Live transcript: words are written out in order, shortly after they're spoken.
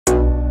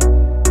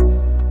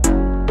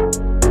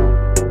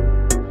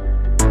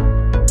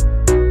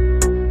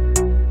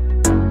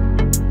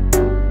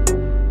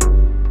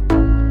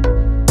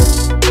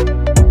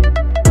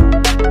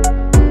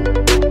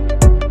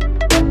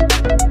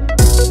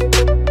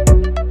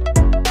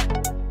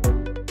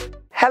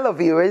Hello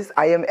viewers,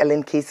 I am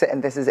Ellen Keister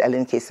and this is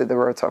Ellen Keister, the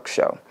Real Talk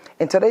Show.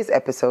 In today's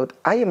episode,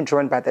 I am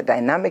joined by the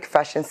dynamic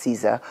Fashion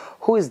Czar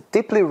who is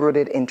deeply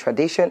rooted in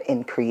tradition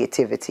and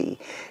creativity.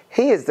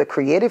 He is the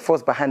creative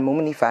force behind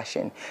Mumini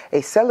Fashion,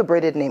 a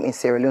celebrated name in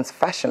Sierra Leone's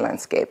fashion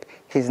landscape.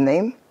 His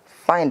name?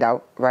 Find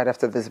out right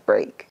after this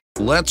break.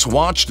 Let's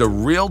watch the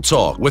Real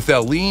Talk with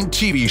Leone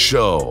TV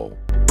show.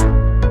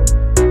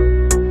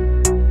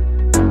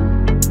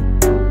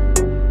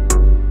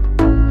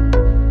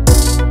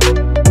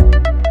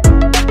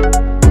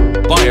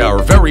 By our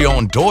very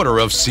own daughter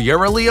of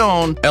Sierra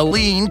Leone,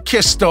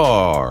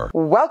 Keister.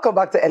 Welcome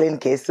back to Ellen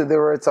Keister, the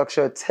Real Talk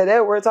Show. Today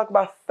we're talking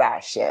about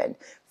fashion.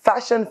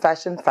 Fashion.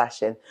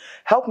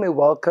 Help me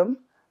welcome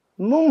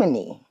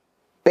Mumini.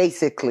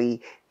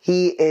 Basically,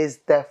 he is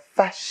the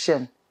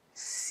Fashion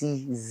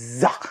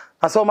Czar.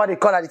 I saw my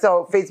call it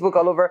on Facebook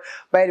all over.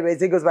 But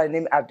anyways, he goes by the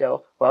name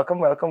Abdel.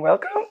 Welcome.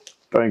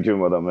 Thank you,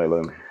 Madam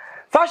Ellen.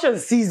 Fashion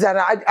Czar.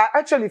 I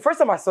actually, first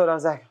time I saw it, I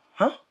was like,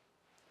 huh?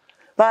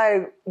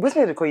 Like, what's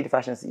made to call you the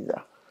Fashion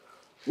Czar?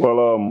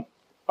 Well,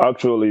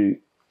 actually,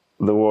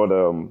 the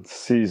word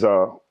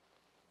Caesar,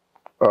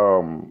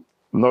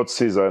 not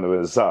Caesar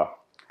anyway, Czar.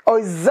 Oh,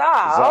 it's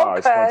Czar. Czar, Okay.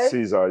 It's not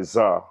Caesar, it's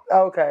Czar.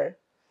 Okay.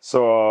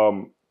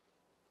 So,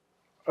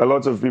 a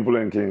lot of people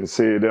can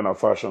say they're a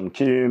fashion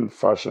king,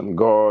 fashion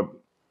god.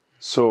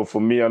 So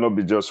for me, I not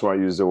be just want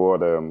to use the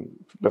word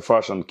the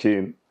fashion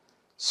king.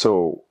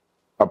 So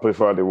I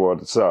prefer the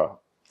word Czar,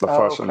 the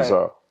fashion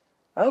Czar.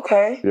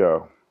 Okay. Yeah.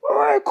 All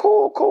right,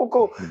 cool.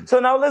 So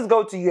now let's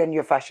go to you and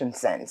your fashion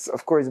sense.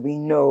 Of course, we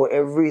know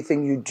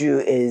everything you do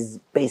is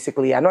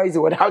basically, I know it's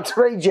the word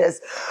outrageous,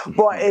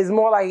 but it's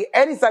more like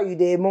any style you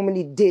did,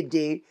 Mumini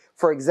did,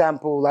 for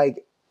example,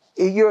 like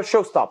you're a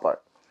showstopper.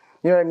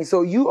 You know what I mean?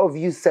 So you of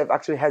yourself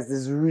actually has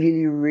this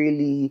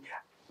really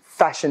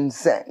fashion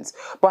sense.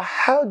 But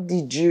how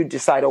did you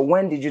decide, or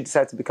when did you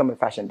decide to become a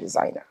fashion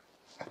designer?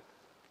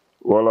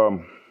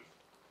 Well,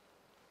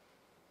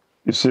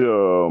 you see,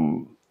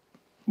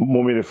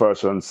 Mumini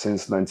Fashion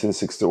since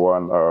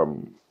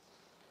 1961.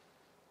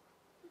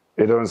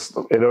 It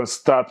don't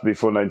start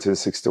before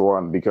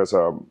 1961 because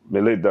my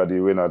late daddy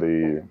went at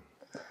the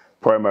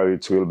primary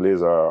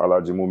trailblazer,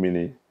 Alhaji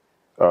Mumini.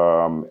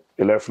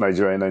 He left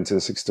Nigeria in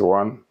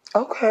 1961.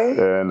 Okay.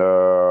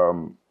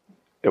 And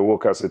he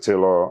worked as a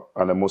tailor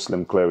and a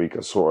Muslim cleric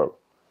as well.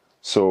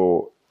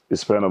 So he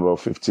spent about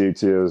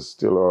 58 years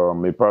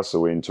till he passed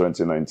away in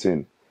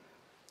 2019.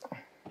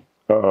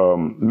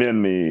 Me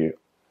and me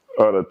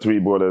other three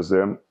brothers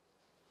them,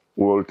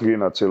 we all three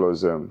not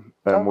tailors them.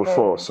 And we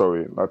four,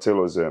 sorry, not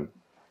tailors them.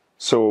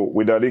 So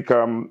with daddy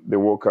come, they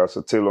work as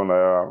a tailor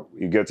now.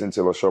 He get in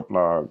tailor shop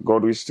now,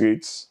 Godwin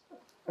Streets,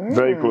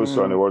 very close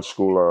to an award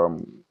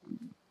school.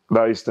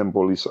 That Eastern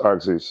Police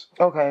axis.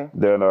 Okay.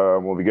 Then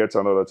when we get to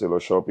another tailor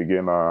shop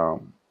again,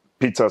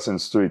 Peterson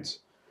Street.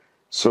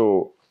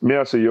 So me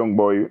as a young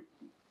boy,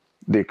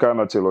 they kind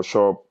of tailor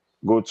shop,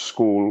 go to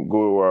school,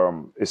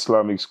 go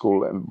Islamic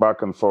school, and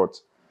back and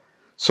forth.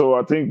 So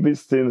I think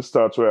this thing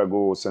starts where I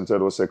go St.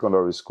 Edward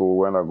Secondary School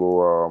when I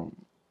go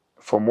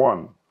Form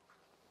 1.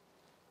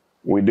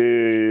 We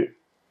did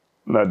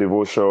na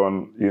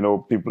devotion, you know,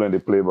 people in the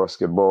play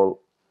basketball.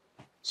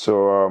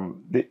 So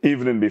the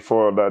evening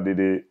before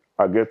that,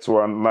 I get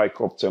one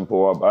Nike up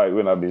tempo up. I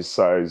when I be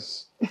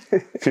size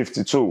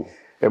 52.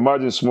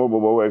 Imagine small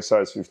bobo wear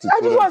size 52. I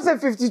just want to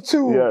say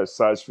 52. Yeah,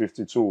 size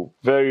 52.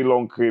 Very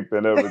long crepe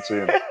and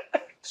everything.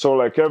 So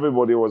like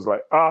everybody was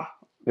like,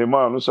 the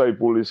man, who's how you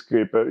pull this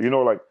crepe? You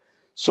know, like,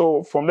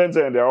 so from then to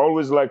then, they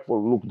always like for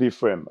look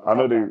different. I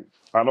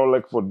don't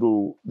like for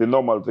do the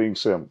normal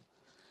things.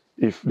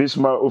 If this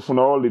man, if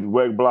all it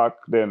wear black,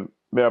 then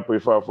may I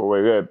prefer for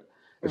wear red.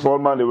 If all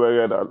man they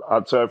wear red,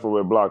 I try for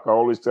wear black. I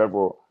always try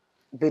for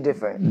Be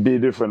different. Be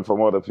different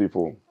from other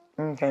people.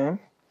 Okay.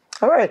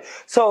 All right.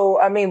 So,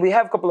 I mean, we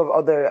have a couple of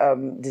other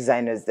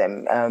designers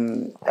then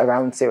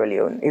around Sierra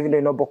Leone, even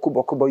though not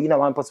Boku, but you know,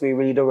 one person we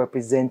really don't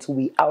represent who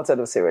we outside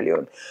of Sierra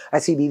Leone. I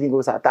see we even go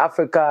to South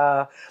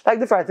Africa,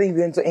 like different things,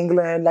 we went to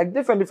England, like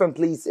different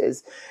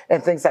places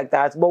and things like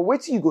that. But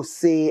what do you go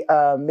say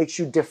makes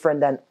you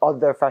different than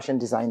other fashion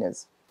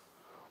designers?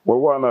 Well,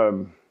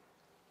 one,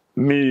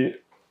 me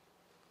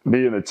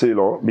being a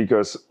tailor,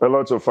 because you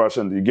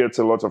get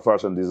a lot of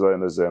fashion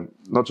designers them,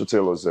 not to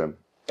tailors them.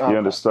 Okay. You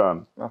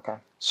understand? Okay.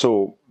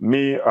 So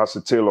me as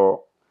a tailor,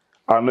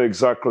 I know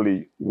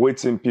exactly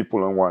what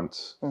people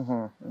want.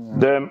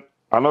 Then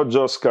I not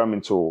just come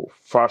into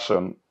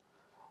fashion.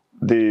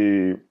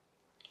 I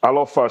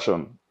love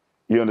fashion.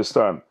 You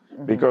understand?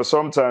 Because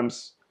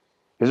sometimes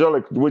it's just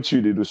like what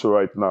you do so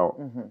right now.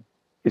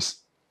 It's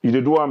you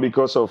did one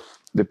because of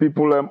the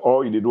people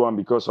or you did one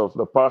because of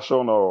the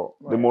passion or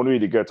the money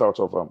you get out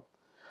of them.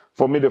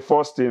 For me, the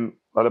first thing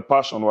that the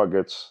passion what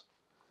gets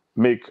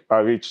make I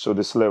reach to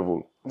this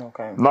level.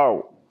 Okay.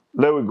 Now,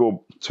 let me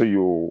go to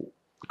your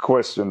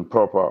question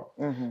proper.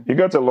 You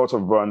get a lot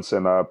of brands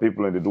and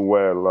people and they do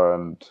well,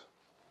 and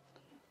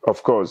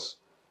of course,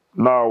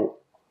 now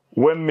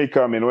when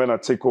I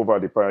take over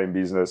the pioneering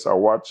business, I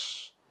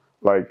watch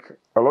like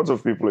a lot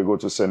of people go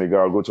to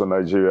Senegal, go to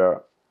Nigeria,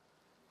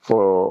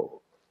 for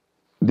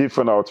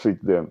different outfit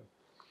then.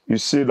 You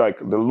see like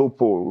the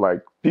loophole,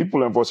 like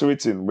people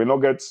enforcing. We not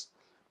get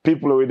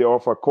people where they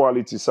offer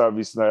quality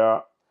service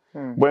now.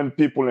 When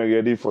people are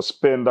ready for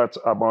spend that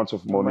amount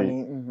of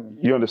money,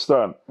 you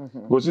understand?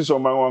 Because if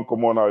someone want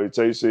come on out,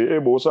 you say, hey,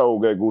 boss, I will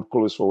get good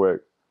clothes for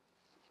work.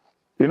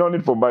 You don't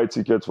need to buy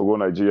tickets for go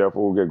Nigeria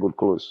for get good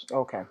clothes.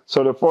 Okay.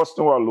 So the first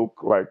thing will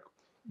look like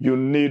you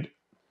need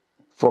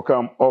for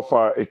come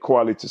offer a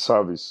quality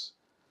service.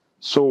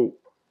 So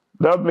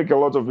that make a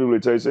lot of people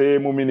say, hey,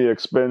 Mumini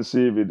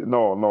expensive.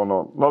 No,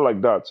 not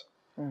like that.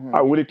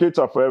 I will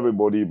cater for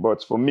everybody,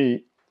 but for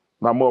me,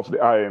 I'm more of the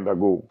high end I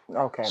go.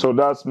 Okay. So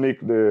that's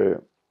make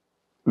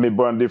my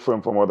brand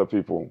different from other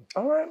people.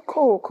 All right,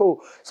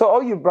 cool. So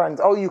all your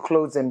brands, all your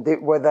clothes, and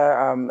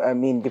whether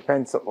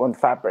depends on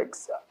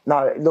fabrics.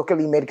 Now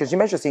locally made, because you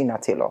mentioned saying a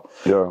tailor.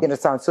 Yeah. You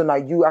understand? So now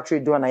you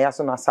actually do an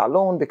ayasona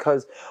salone,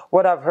 because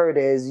what I've heard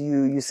is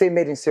you say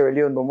made in Sierra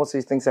Leone, but most of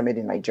these things are made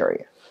in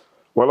Nigeria.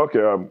 Well,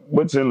 okay.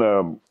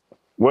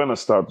 When I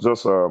start,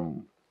 just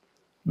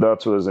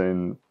that was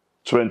in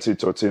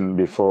 2013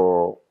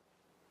 before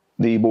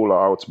the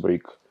Ebola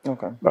outbreak.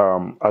 Okay.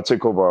 I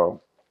take over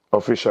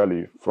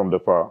officially from the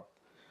PA.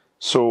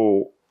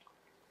 So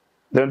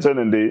then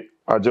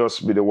I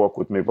just be the work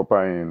with my papa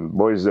and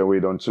boys that we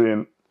don't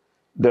train.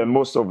 Then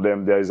most of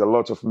them, there is a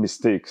lot of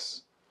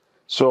mistakes.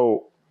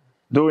 So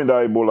during the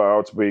Ebola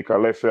outbreak, I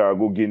left here, I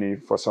go Guinea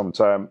for some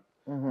time.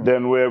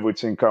 Then where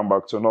everything come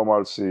back to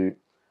normalcy,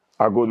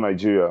 I go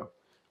Nigeria.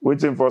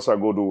 Waiting first I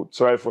go to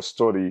try for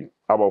study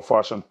about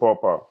fashion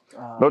proper.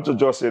 Not to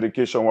just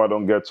education what I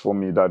don't get from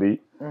me,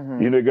 daddy.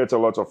 You know, get a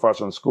lot of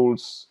fashion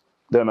schools.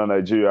 Then in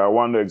Nigeria, I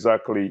wonder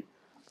exactly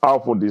how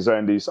to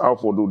design this, how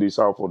to do this,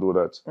 how to do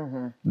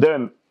that.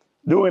 Then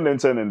during the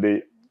internet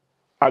day,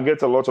 I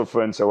get a lot of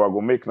friends who I go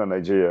make in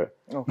Nigeria.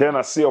 Then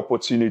I see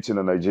opportunity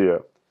in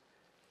Nigeria.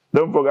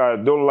 Don't forget, I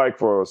don't like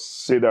for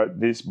say that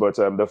this, but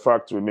the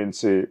fact remains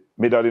say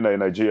me daddy na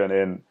Nigerian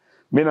and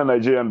me na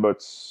Nigerian,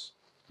 but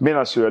me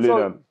na Sierra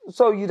Leonean.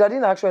 So you daddy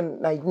actually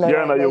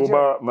yeah, na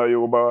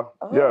Yoruba.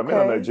 Yeah, me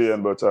na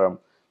Nigerian, but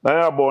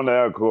na I born,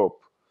 na I grew up.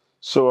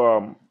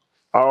 So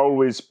I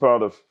always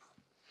proud of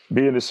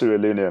being a Sierra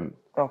Leonean.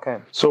 Okay.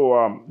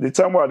 So the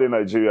time I was in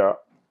Nigeria,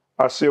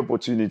 I see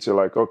opportunity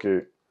like,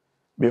 okay,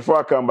 before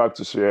I come back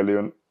to Sierra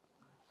Leone,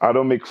 I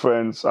don't make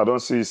friends. I don't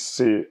see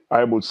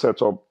I would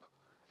set up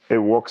a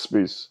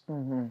workspace.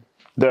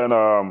 Then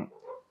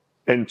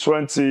in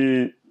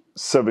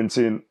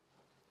 2017,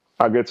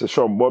 I get a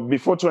shop. But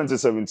before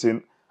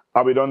 2017,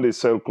 I be done they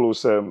sell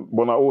clothes.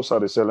 But I also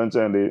they sell and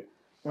they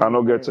I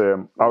not get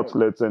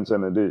outlets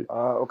and a day.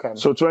 Okay.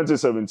 So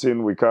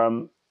 2017, we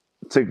can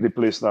take the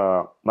place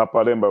na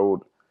Pademba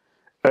Road.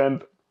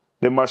 And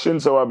the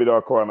machines that I be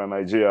acquiring in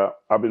Nigeria,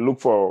 I be look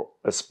for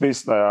a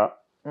space now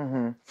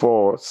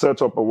for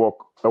set up a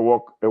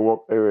workshop.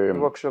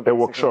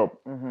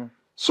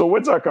 So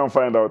what I can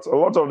find out, a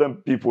lot of them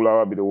people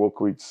I be the work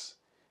with,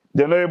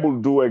 they're not able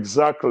to do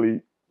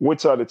exactly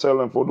what I tell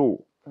them for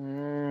do.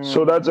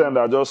 So that time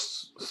I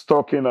just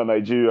stuck in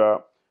Nigeria,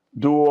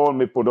 do all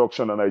my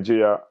production in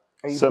Nigeria.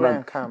 Send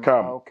and come.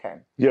 Okay.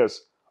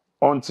 Yes.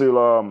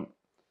 Until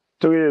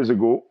 3 years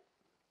ago,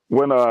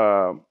 when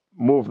I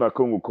moved to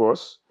Congo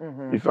Cross,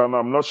 if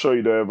I'm not sure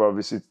you don't ever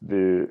visit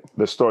the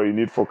store, you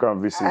need for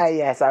come visit.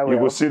 Yes, I will. You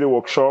will see the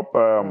workshop.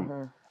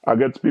 I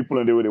get people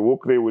in there where they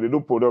work there, where they do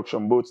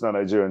production both in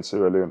Nigeria and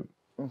Sierra Leone.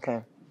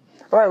 Okay.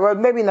 All right, well,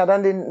 maybe not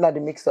the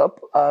mix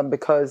up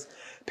because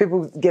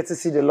people get to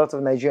see the lot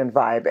of Nigerian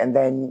vibe, and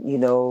then, you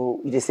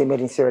know, you just say made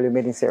in Sierra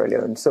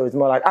Leone. So it's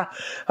more like,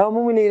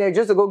 Mumini,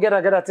 just to go get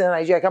a thing in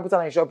Nigeria. I can't put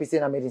on a shop, it's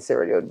saying I'm made in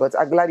Sierra Leone. But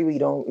I'm glad you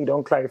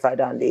don't clarify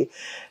that, Andy.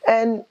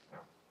 And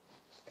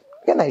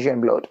you're Nigerian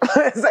blood.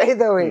 So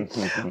either way.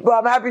 But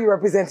I'm happy you're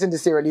representing the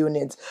Sierra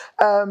Leoneans.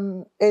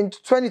 In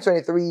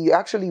 2023, you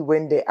actually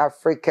win the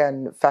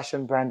African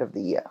Fashion Brand of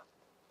the Year,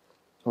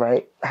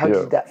 right? How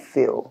did that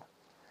feel?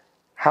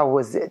 How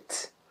was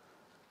it?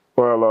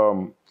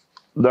 Well,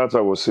 that I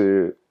would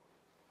say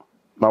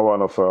now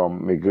one of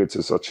my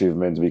greatest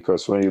achievements,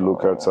 because when you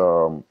look at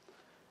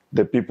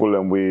the people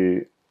and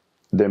when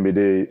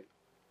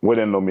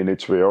they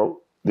nominate well,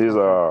 these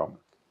are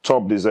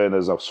top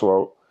designers as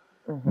well.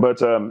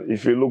 But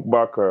if you look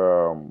back,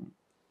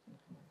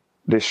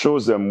 they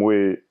shows them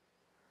where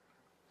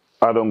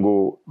I don't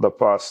go the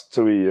past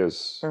 3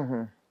 years.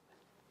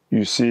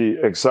 You see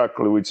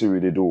exactly what you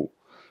really do.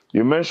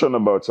 You mentioned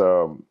about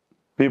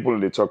people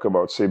they talk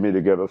about say me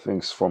together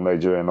things from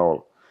Nigeria and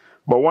all.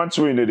 But once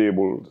we're not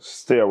able to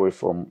stay away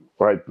from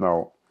right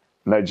now,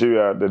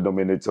 Nigeria, they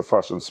dominate the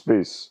fashion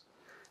space.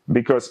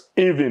 Because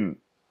even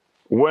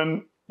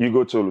when you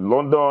go to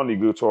London, you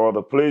go to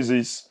other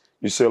places,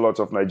 you see a lot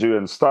of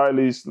Nigerian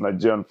stylists,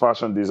 Nigerian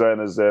fashion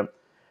designers there.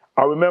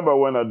 I remember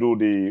when I do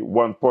the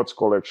One Pot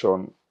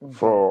collection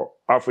for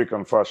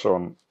African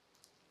Fashion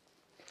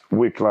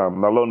Week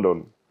in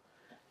London,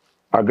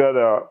 I got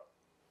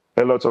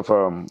a lot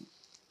of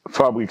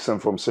fabrics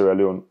from Sierra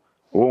Leone,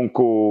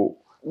 Ronco,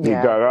 the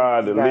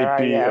Gara, the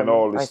Lepi, and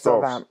all this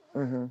stuff.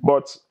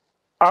 But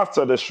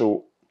after the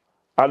show,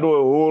 I do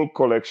a whole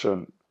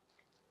collection.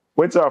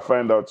 Wait till I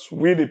find out,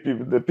 we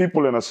the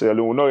people in a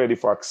salon will not ready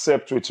for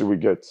accept what we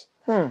get.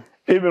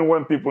 Even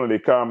when people they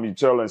come, you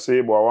tell and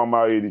say, "But I want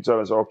married," you tell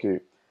and say, "Okay,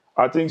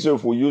 I think so.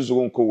 If we use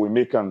Ronco, we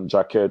make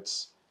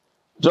jackets,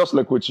 just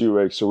like what you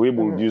wear. So we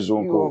will use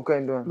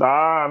Ronco.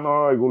 Nah,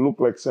 no, it will look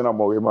like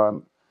Senamori,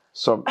 man.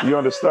 So you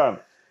understand?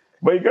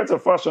 But you get a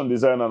fashion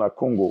designer in a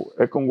Congo,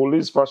 a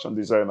Congolese fashion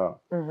designer.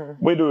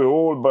 We do a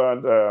whole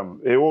band,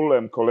 a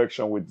whole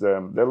collection with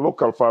the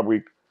local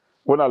fabric.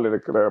 When I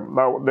let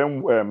now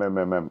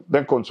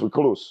then comes with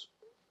clothes.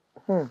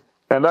 And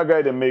that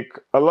guy they make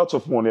a lot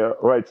of money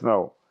right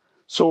now.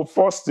 So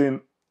first thing,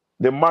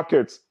 the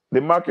market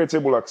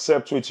will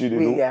accept what you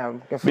do. Yeah,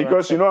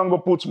 because you know I'm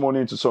gonna put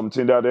money into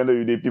something that at the end of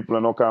the day people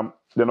are not come,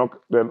 they're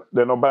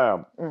not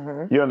buy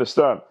them. You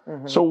understand?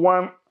 So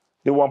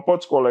the one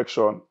pot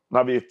collection,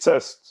 now be a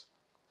test.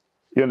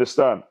 You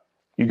understand?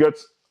 You get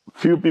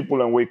few people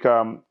and we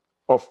come,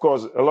 of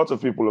course, a lot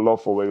of people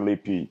love for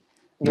LAP.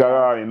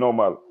 Gara is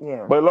normal.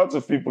 Yeah. But a lot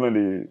of people in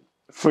the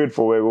afraid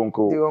for wear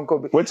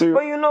Ronco. But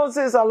you know,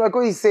 since I'm like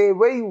what you say,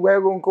 where you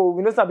wear Ronco,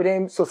 we know some of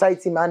them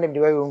society man them they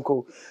wear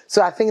Ronco.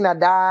 So I think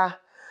that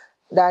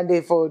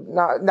day for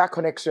that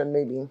connection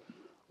maybe.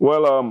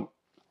 Well,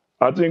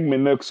 I think my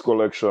next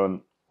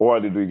collection,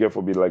 what did we get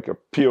for be like a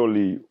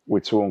purely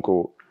with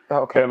Ronco.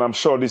 Okay. And I'm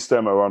sure this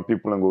time around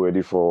people will go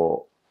ready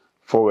for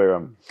wear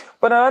them.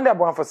 But another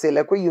one for say,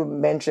 like what you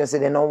mentioned, say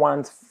they don't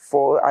want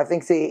for, I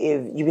think say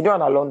if you've been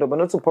doing a London, but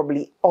not to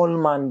probably all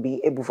man be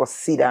able to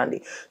see that.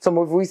 Some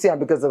of we see it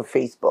because of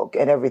Facebook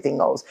and everything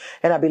else.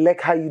 And I'd be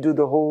like how you do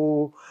the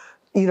whole,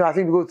 you know, I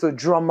think we go to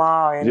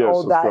drama and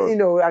all that. Course. You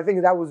know, I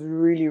think that was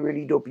really,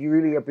 really dope. You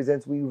really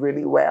represent me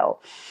really well.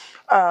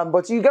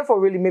 But you get for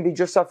really maybe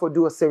just have to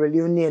do a Sierra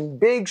Leonean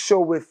big show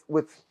with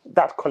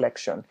that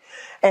collection.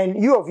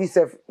 And you of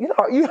yourself, you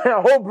know, you have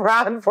a whole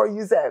brand for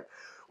yourself.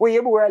 When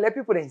you're able to let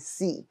people then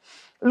see.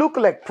 Look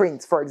like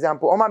Prince, for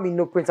example. Or maybe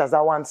no Prince as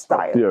that one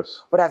style.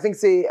 Yes. But I think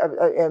say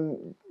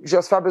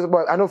just Fabulous,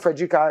 but I know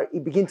Frederica, he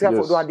begin to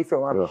have to do a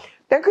different one. Yeah.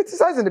 Then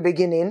criticize in the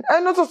beginning.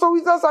 And also so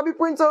we just be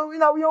Prince, you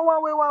know, we on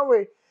one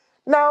way.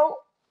 Now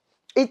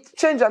it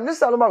changed. I'm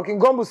just telling you, we can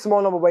go with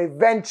small number, but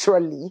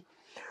eventually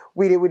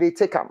we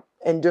take them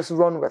and just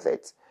run with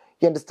it.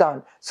 You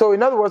understand? So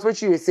in other words,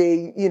 what you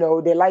say, you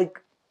know, they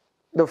like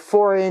the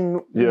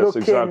foreign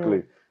looking.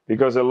 Exactly.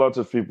 Because a lot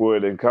of people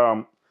when they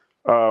come,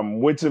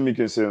 wait till me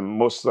can say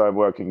most time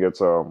where I can get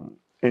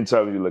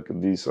interview like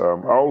this. I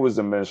always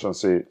mention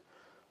say,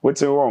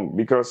 what's wrong?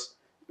 Because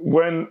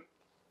when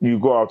you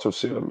go out of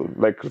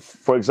like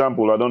for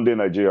example, I don't do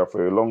Nigeria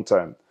for a long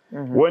time.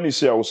 When you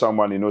see Hausa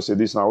man, you know say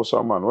this now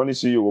Hausa man. When you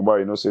see Yoruba,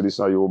 you know say this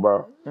now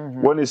Yoruba.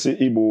 When you see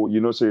Igbo, you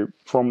know say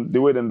from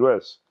the way they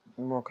dress.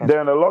 Okay.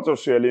 Then a lot of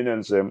Sierra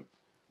Leoneans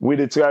we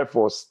they try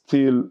for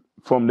steal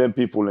from them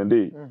people and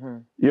they.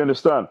 You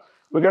understand?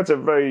 We got a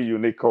very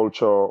unique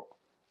culture.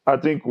 I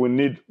think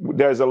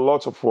there's a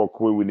lot of work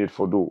we need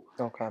to do.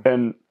 Okay.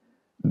 And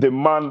the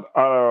man,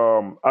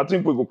 I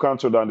think we will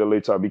counter down the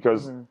later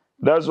because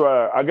that's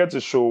why I get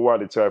to show what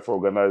they try to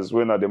organize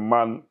when the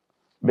man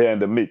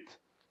behind the myth.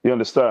 You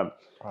understand?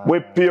 We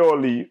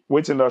purely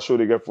waiting that show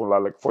they get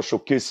for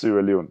showcase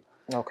Sierra Leone.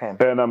 Okay.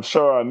 And I'm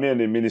sure me and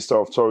the Minister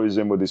of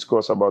Tourism will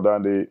discuss about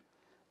that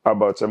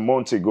about a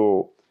month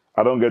ago.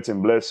 I don't get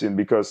him blessing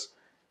because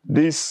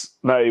this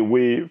now a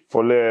way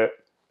for a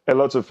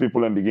lot of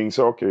people and begin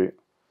say, okay,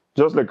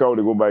 just like how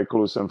they go buy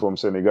clothes and from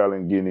Senegal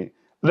and Guinea.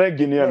 Let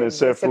Guinea and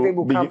themselves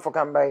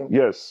come by.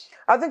 Yes.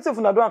 I think so if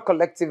I do it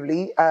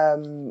collectively,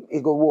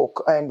 it go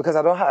work. And because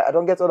I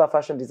don't get other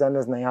fashion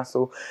designers now,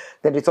 so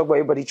then they talk about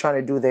everybody trying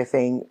to do their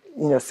thing,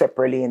 you know,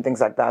 separately and things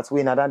like that. So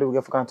we now we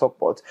get to talk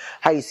about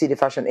how you see the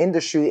fashion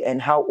industry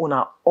and how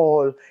una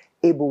all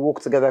able to work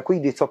together.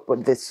 Could you talk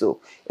about this?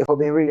 So if we're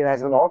being really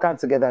nice and all come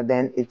together,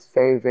 then it's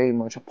very, very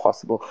much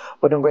possible.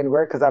 But don't go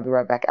anywhere because I'll be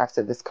right back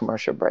after this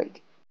commercial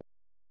break.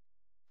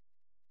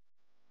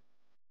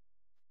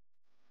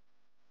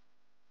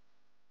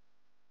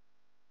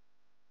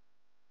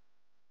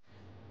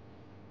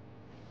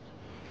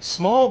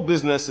 Small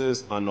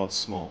businesses are not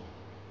small.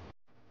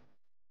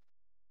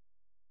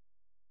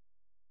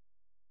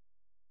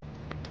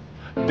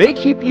 They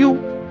keep you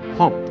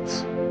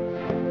pumped.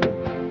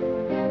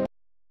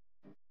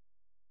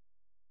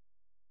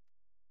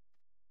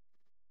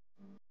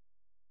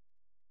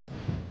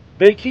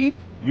 They keep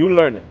you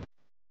learning.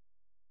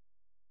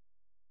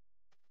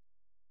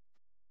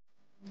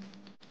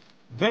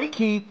 They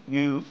keep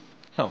you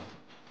healthy.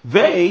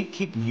 They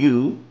keep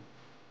you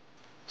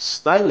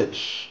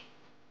stylish.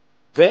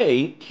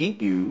 They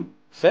keep you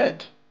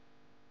fed.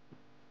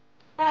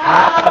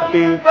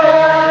 Happy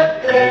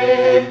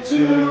birthday to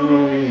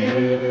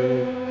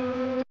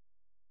you.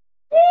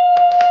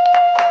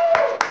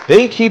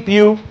 They keep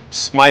you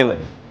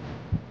smiling.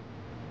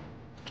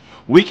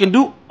 We can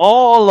do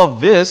all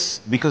of this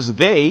because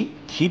they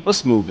keep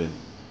us moving.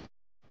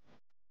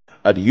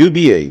 At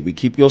UBA, we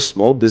keep your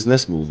small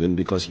business moving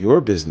because your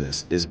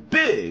business is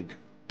big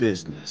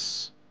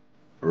business.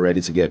 Ready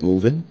to get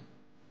moving?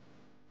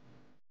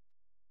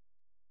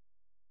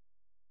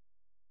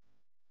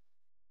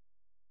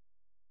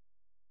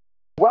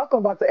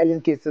 Welcome back to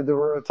Keister, the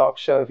Royal Talk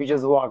Show. If you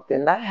just walked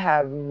in, I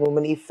have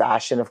Mumini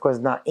Fashion, of course,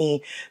 not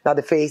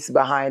the face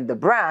behind the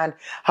brand.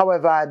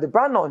 However, the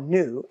brand not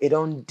new. It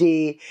don't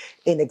day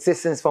in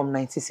existence from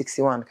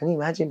 1961. Can you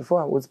imagine,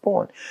 before I was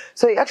born?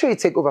 So it actually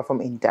take over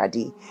from in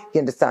Daddy. You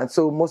understand?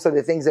 So most of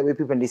the things that we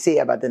people they say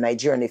about the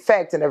Nigerian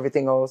effect and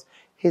everything else,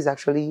 he's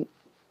actually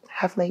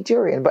half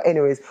Nigerian. But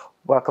anyways,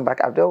 welcome back,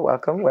 Abdel.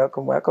 Welcome.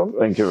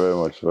 Thank you very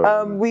much.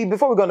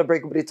 Before we go on the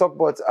break, we talk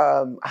about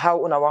how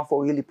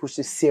Unawafo really pushed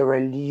the Sierra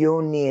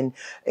Leonean,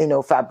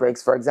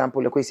 fabrics. For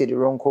example, like we say the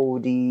ronco,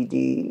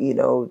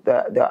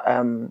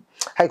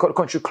 how you call it,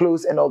 country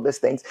clothes and all these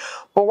things.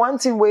 But one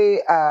thing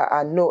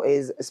I know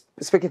is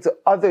speaking to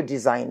other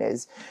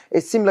designers,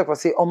 it seems like we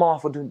say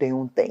Unawafo do their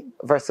own thing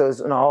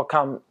versus all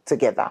come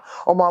together.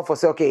 Unawafo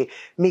say, okay,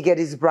 me get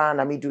this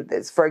brand and me do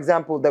this. For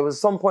example, there was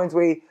some point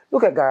where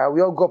look at Gara,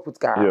 we all go up with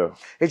Gara. Yeah.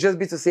 It's just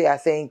be to say, I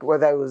think,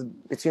 whether it was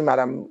between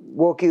Madam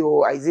Woki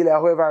or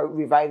Izila, whoever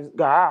revives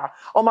Gara,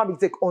 or maybe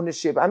take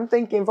ownership. I'm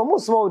thinking, for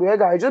most small,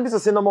 it just be to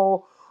say no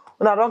more,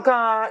 and I don't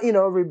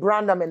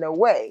rebrand them in a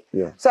way.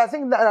 Yeah. So I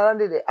think that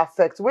did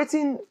affect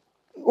waiting.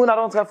 When I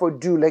don't try for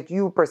do like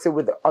you per se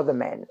with the other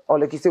men, or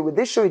like you say with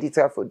this show, you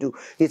try for do.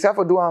 You try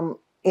for do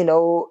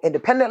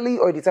independently,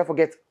 or you try for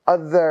get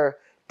other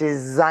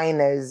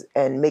designers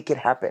and make it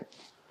happen.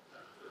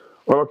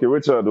 Well, okay,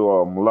 which I do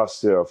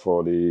last year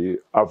for the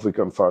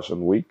African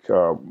Fashion Week.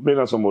 Being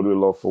as somebody who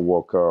love for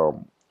work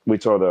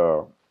with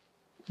other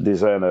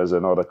designers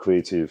and other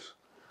creative.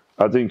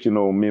 I think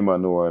me,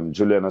 Manu,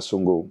 Juliana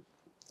Sungo.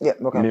 Yeah,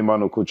 okay. Me,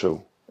 Manu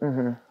Kucho.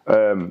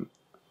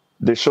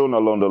 They shown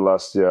along the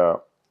last year.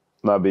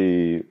 Now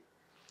we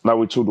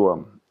two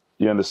do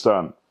you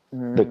understand?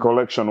 The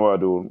collection what I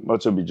do,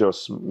 not to be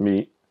just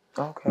me.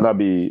 Okay. Now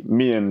be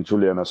me and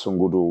Juliana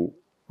Sungo do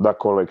that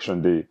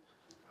collection day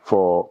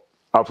for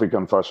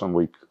African Fashion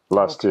Week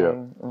last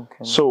year.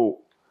 Okay. So,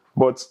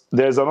 but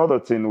there's another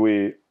thing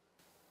we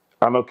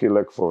are not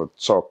like for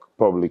talk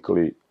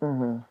publicly,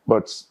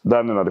 but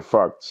that is not the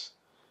fact.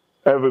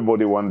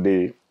 Everybody one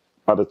day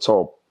at the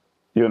top,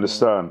 you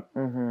understand?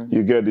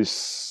 You get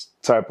this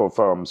type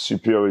of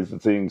superiority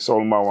things.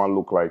 All my one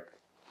look like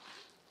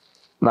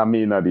na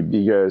me, na the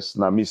biggest,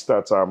 na me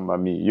startup, na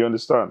me. You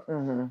understand?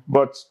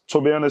 But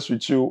to be honest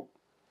with you,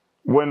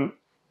 when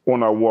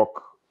I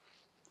work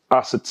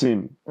as a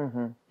team,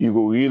 you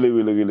go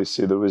really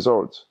see the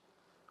result.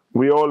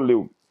 We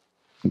all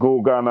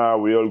go Ghana,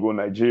 we all go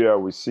Nigeria,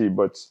 we see.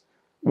 But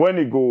when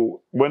they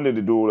do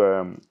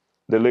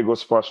the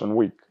Lagos Fashion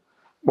Week,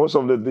 most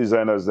of the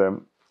designers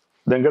then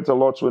get a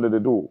lot when they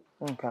do.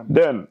 Okay.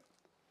 Then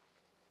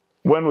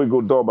when we go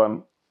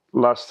Durban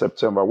last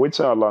September, which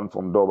I learned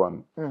from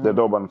Durban, the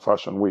Durban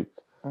Fashion Week.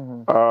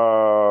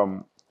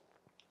 Then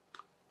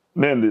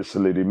this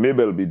lady,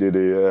 Mabel B. did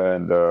it,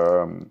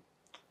 and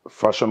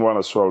Fashion One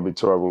as well, we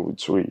travel with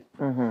three.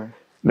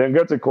 Then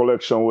get a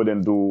collection we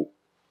then do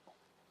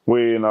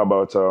weighing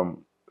about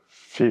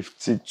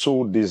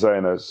 52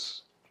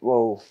 designers.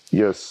 Whoa.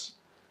 Yes.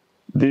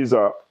 These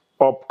are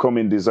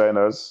upcoming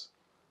designers.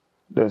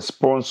 Then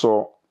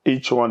sponsor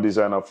each one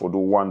designer for do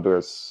one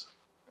dress.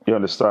 You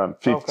understand?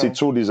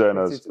 52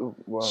 designers. 52,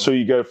 wow. So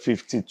you get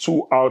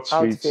 52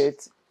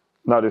 outfits.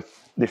 Now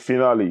the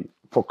finale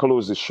for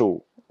close the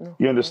show.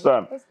 You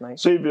understand? That's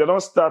nice. So if you don't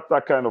start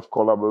that kind of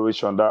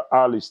collaboration, that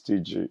early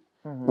stage,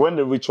 when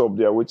they reach up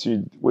there, which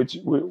you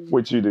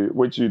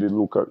they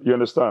look at. You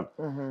understand?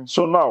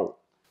 So now,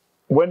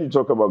 when you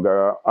talk about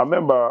Gara, I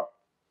remember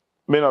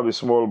me have a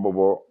small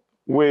bubble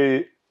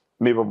where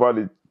me papa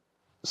did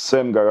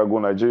send Gara go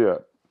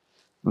Nigeria.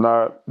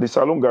 Now the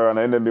salon Gara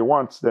na enemy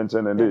wants then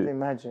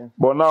imagine.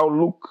 But now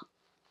look,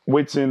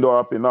 waiting to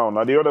happen now.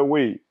 Now the other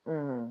way,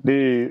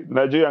 the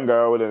Nigerian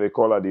Gara, what they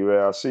call it, the way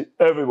I see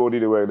everybody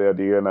they wear there,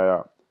 the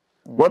Renaya.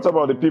 What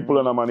about the people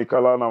in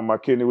Amanikala and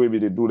Makeni where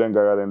they do them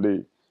Gara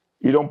and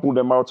you don't put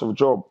them out of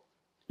job.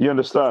 You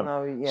understand?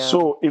 Now,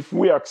 So if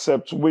we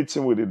accept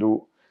waiting what they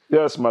do,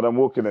 yes, Madam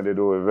Woken and they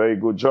do a very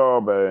good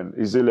job and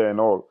easily and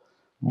all.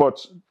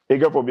 But it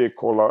got to be a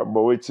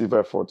collaborative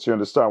effort. You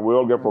understand? We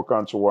all get for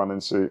count to one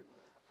and say,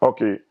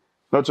 okay,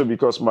 not just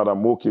because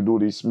Madam Woki do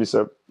this,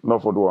 Mr.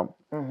 Not for the one.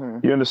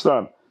 You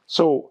understand?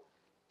 So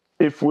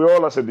if we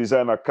all as a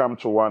designer come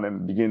to one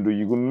and begin to,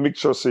 you can make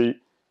sure say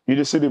you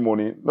just see the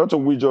money. Not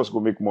we just go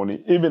make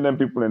money. Even them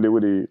people in the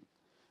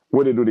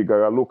way they do the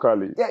Gara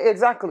locally. Yeah,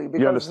 exactly.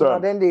 Because you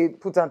understand? Then they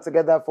put them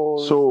together for.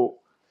 So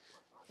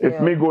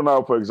if me go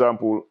now, for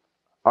example,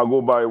 I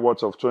go buy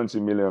worth of 20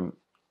 million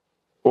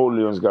old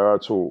Leon's Gara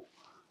to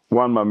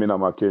one Mamina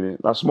Makeni.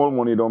 That small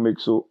money don't make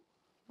so.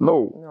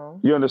 No.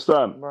 You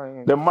understand?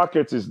 Right. The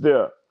market is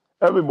there.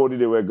 Everybody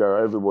they wear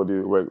Gara, everybody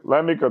they wear.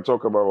 Like me can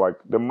talk about like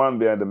the man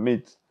behind the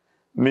meat.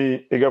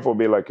 Me, it get for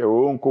be like a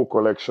own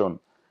collection.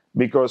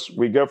 Because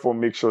we get for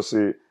make sure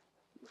say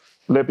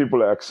let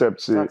people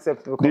accept say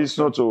this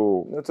not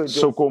to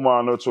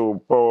Sokoma, not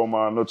to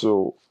Powerman, not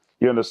to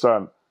you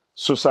understand,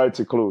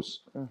 society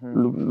clothes.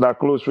 That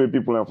clothes where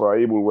people are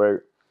able to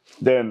wear.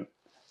 Then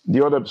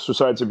the other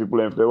society people,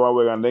 if they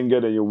want and then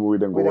get it, you will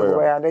then go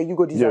wear. And then you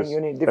go design your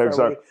in a different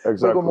way.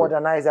 Exactly. We go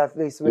modernize at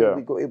least where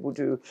we go able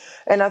to.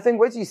 And I think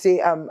what you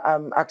say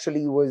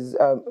actually was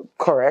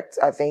correct.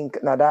 I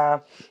think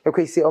Nada,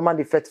 okay, say Oman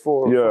the fit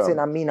for saying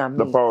I mean.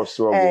 The power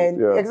struggle.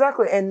 And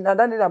exactly. And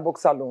Nada in a book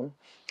salon.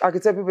 I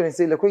could tell people and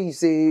say, look, when you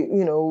say,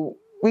 you know,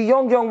 we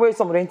young way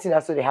some of the things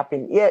that's what they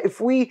happen. Yeah,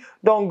 if we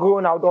don't grow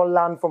now, don't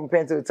learn from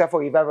parents, except for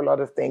we have a lot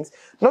of things.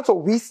 Not so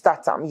we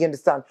start them, you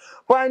understand?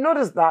 But I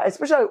noticed that,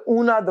 especially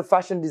Una, the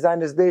fashion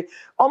designers, they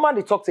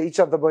talk to each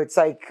other, but it's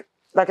like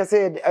I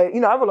said, you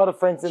know, I have a lot of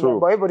friends in there,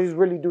 but everybody's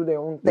really do their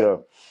own thing. Yeah.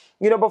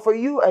 You know, but for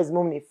you as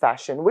Mumini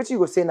Fashion, what you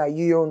go say now,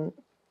 you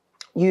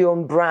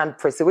own brand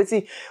per se. What's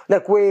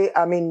like where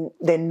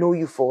they know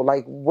you for?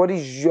 Like, what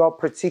is your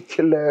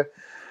particular,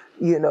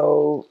 you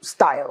know,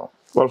 style?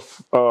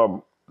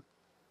 Well,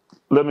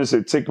 let me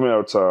say, take me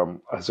out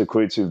as a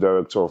creative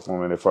director of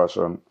Mumini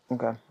Fashion.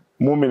 Okay.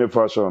 Mumini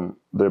Fashion,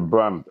 the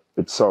brand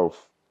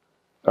itself,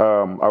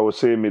 I would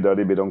say that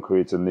they don't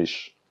create a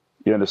niche.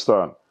 You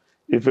understand?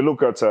 If you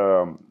look at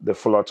the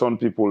Fulaton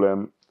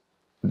people,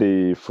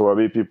 the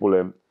Furabi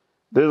people,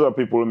 these are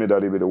people that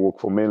they work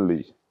for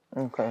mainly.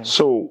 Okay.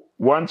 So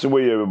once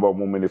we hear about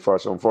Mumini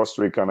Fashion, first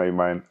we can in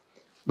mind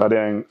that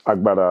they're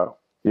Agbada.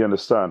 You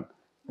understand?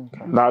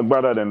 Okay. Now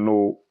Agbada they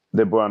know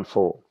the brand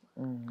for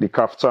the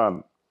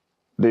kaftan.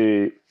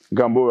 The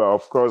Gambora,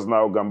 of course,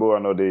 now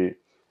Gambora now they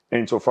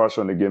into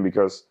fashion again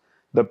because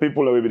the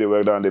people that will be the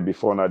wear down there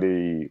before now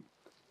the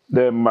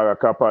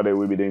Maracapa they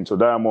will be into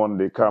diamond.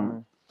 They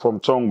come from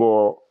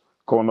Tongo,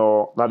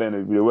 Kono, now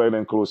then they wear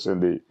them clothes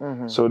and they.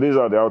 So these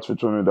are the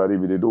outfits that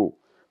they do.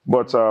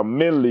 But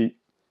mainly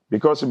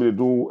because they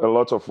do a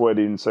lot of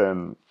weddings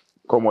and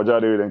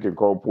Komojade they can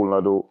call pool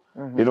nado.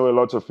 You know a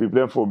lot of people.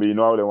 Therefore, you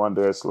know how they want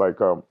dress like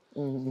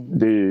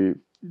the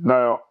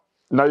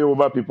now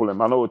Yoruba people,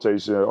 I know what I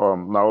say,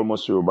 now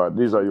almost Yoruba.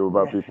 These are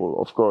Yoruba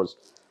people, of course.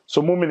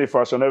 So Mumini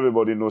Fashion,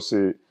 everybody knows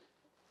say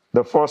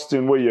the first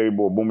thing where you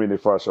about Mumini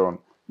Fashion,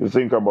 you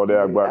think about the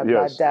Agba.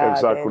 Yes,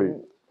 exactly.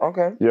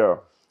 Okay. Yeah.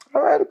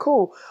 All right,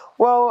 cool.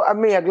 Well,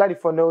 I'm glad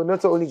for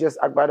not only just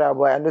Agbada,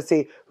 but I know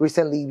say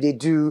recently they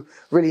do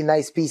really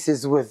nice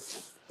pieces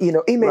with, you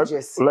know,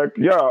 images. Like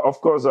yeah,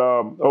 of course.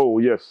 Oh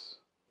yes,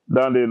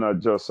 then they not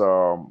just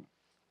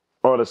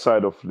other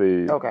side of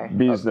the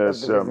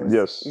business.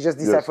 Yes. You just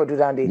decide for do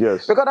that.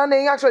 Yes. Because then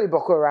they actually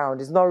buckle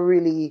around. It's not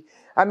really,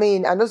 I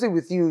know say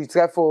with you, it's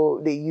like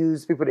for they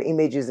use people the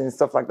images and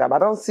stuff like that. But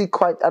I don't see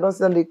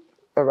them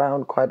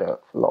around quite a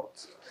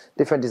lot.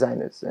 Different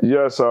designers.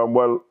 Yes,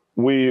 well,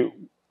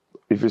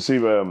 if you see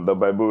the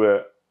Bible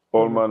where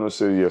all man will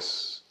say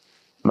yes.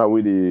 Now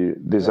we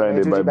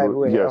design the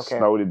Bible. Yes,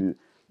 now we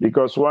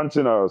because one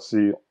thing I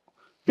see,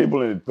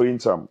 people in the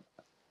print them,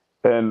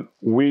 and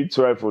we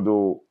try to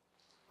do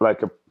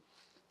like a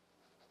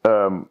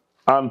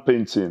hand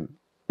painting,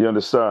 you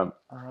understand?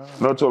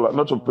 Not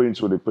to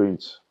print with the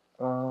print.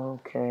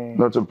 Okay.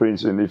 Not to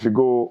printing. If you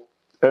go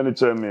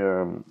anytime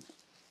you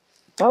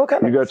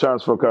get a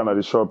chance for kind of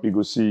the shop, you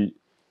go see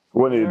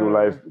when they do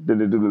live, then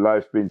they do the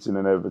live painting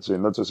and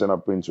everything. Not to send a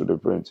print to the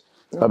print.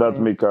 And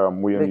that make your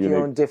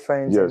own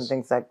difference and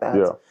things like that.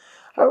 Yeah.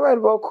 All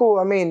right, well, cool.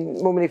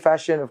 Mumini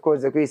Fashion, of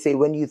course, like we say,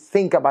 when you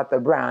think about the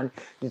brand,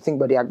 you think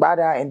about the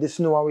Agbada and this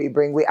new one we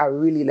bring. I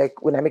really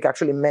like when I make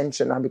actually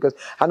mention that because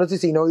I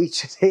notice, you know,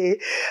 each day.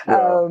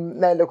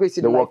 Like we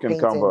see the walking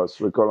canvas.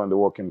 We call them the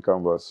walking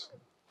canvas.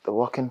 The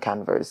walking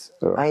canvas.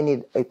 Yeah. I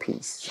need a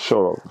piece.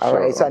 Sure. All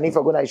right, so I need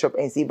to go to the shop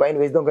and see. But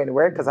anyways, don't go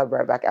anywhere because I'll be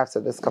right back after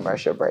this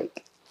commercial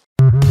break.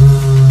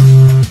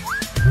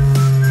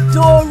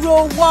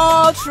 Doro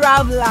World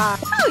Traveler.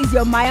 How is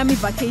your Miami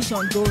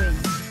vacation going?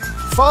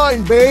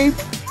 Fine, babe.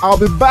 I'll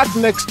be back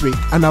next week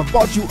and I've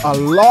bought you a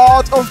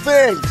lot of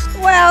things.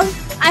 Well,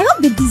 I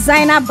hope the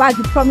designer bag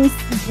you promised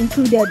is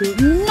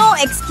included. No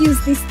excuse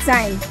this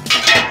time.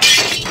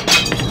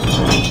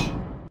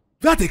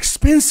 That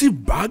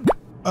expensive bag?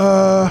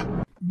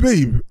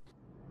 Babe.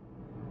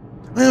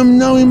 I am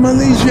now in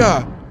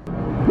Malaysia.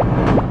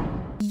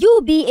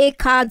 UBA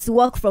cards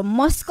work from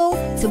Moscow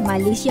to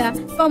Malaysia,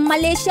 from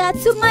Malaysia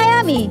to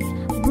Miami.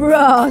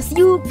 Bros,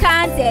 you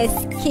can't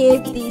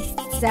escape this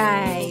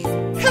time.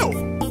 Help!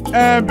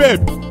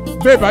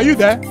 Babe, are you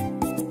there?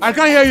 I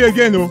can't hear you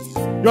again, oh.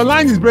 Your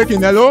line is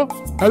breaking. Hello?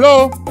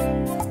 Hello?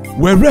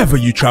 Wherever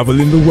you travel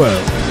in the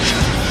world,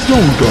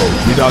 don't go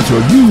without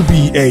your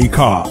UBA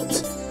card.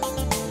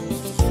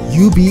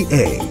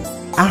 UBA,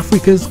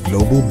 Africa's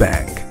global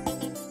bank.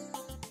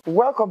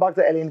 Welcome back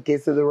to Ellen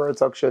Keister, the World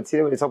Talk Show.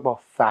 Today we're going to talk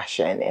about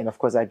fashion. And of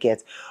course, I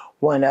get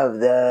one of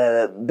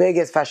the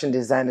biggest fashion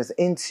designers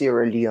in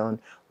Sierra Leone.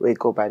 We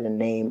go by the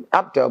name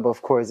Abdel, but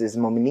of course, is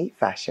Mumini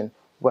Fashion.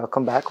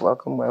 Welcome back.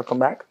 Welcome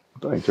back.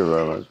 Thank you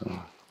very much.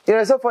 You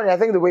know, it's so funny. I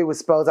think the way it was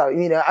spelled out,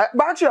 you know,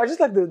 but actually, I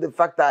just like the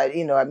fact that,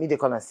 you know, they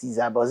call it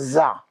Caesar, but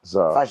Za.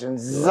 Fashion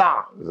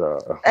Za.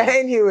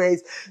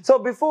 Anyways, so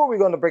before we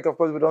go on the break, of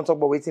course, we don't talk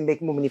about waiting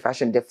make Mumini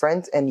Fashion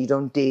different, and you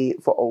don't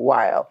date for a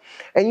while.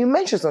 And you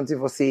mentioned something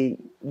for say,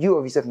 you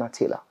of yourself not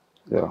tailor.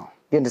 Yeah.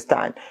 You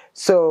understand?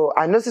 So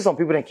I noticed some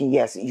people thinking,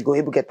 yes, you go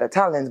able to get the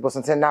talents, but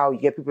until now you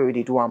get people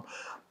ready to do them.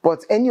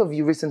 But any of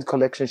your recent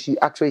collections, you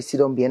actually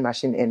sit on behind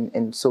machine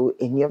and sew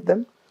any of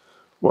them?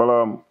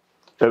 Well,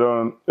 it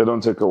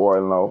don't take a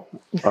while now.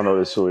 I know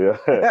it's so, yeah.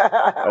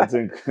 I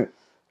think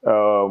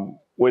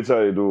what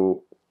I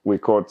do, I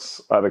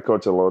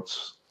cut a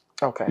lot.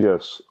 Okay.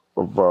 Yes,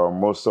 of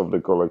most of the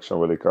collection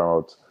when they come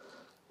out.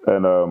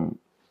 And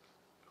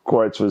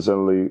quite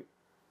recently,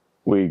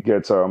 we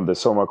get the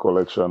summer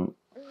collection.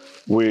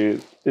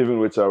 Even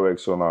which I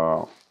works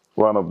on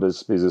one of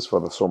these pieces for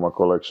the summer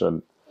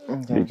collection.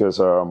 Okay. Because,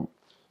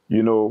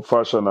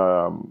 fashion,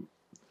 now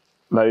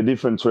a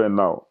different trend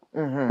now.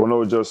 We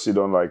don't just sit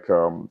on like,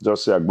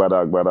 just say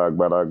agbada,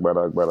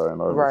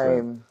 and everything.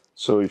 Right.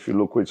 So if you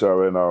look which I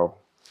wear now,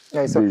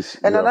 yeah, so,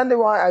 and another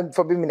one,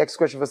 for being my next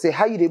question, for say,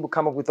 how you able to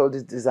come up with all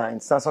these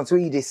designs? Now, something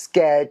you they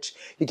sketch,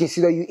 you can see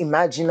that you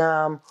imagine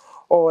them,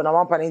 or now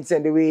one part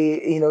in the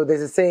way,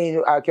 there's a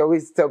saying, I can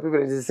always tell people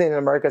there's a saying in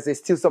America, say,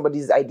 steal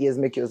somebody's ideas,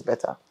 make yours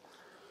better.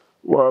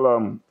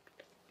 Well,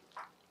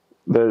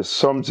 there's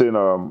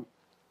something,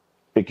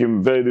 it can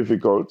be very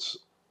difficult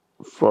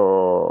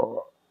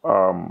for,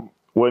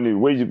 when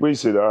you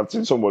say that, I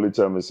think somebody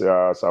tell me, say,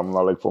 so I'm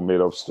not like for made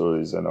up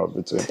stories and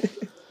everything.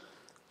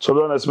 So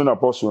then it's been a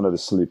person when they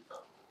sleep.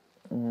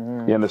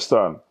 You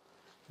understand?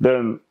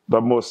 Then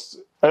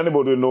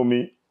anybody know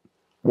me,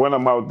 when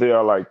I'm out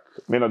there, like,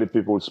 many of the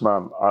people's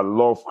man, I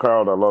love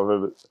crowd, I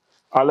love it.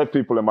 I let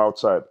people them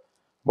outside.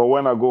 But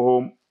when I go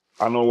home,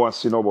 I don't want to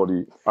see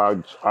nobody. I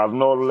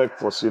not like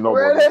for see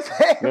nobody.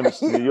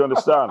 You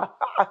understand?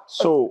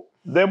 So,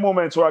 the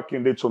moments where I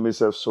can do to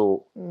myself,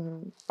 so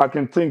I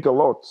can think a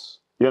lot.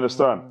 You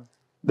understand?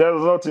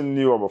 There's nothing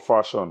new about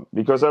fashion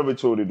because every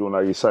tool they do now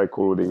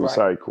recycle, they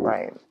recycle.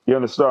 Right. You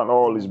understand?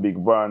 All these big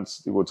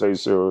brands, they will tell you,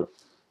 so,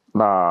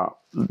 nah,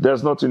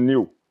 there's nothing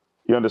new.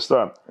 You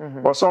understand?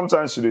 But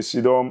sometimes you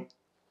sit down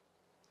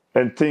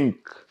and think,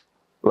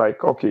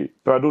 like, okay,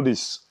 if I do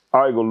this,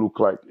 how it gonna look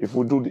like? If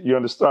we do, you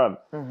understand?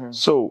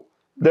 So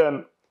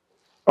then,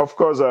 of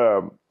course,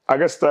 I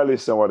guess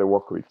stylists and what they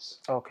work with.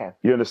 Okay.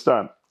 You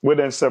understand? We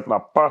then set now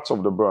part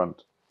of the brand.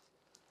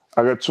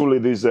 I got two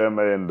ladies and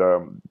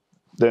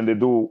then they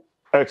do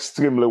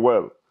extremely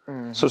well.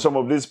 So some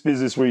of these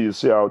pieces where you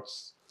see out,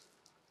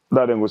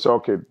 that then we say,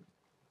 okay,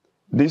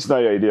 this is not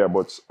your idea,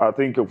 but I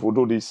think if we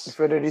do this,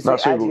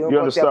 that's good. You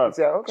understand?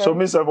 Okay. So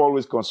myself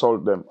always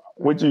consult them.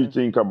 What do you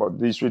think about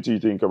this? What do you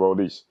think about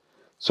this?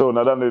 So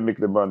now that they make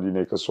the brand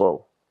unique as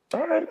well.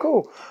 All right,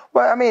 cool.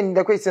 Well, I mean,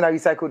 the question I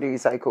recycle, they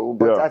recycle.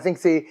 But I think,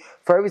 say,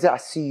 for every time I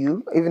see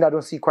you, even though I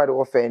don't see you quite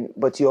often,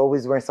 but you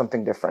always wearing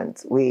something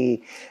different.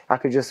 I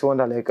could just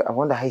wonder, like, I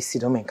wonder how you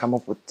sit down and come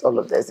up with all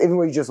of this. Even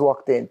when you just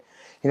walked in,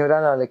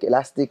 that like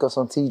elastic or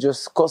something, you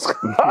just cause.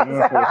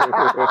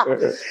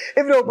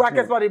 Even though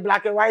brackets for the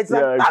black and white,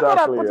 so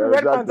exactly.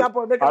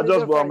 I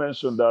just want to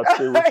mention that.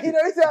 You know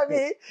what I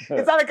mean?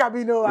 It's not like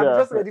I'm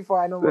just ready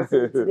for I know what's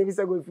it. Maybe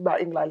say go about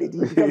England lady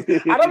because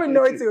I don't even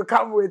know it to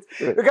come with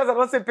because I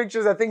don't see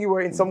pictures. I think you were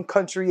in some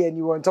country and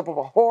you were on top of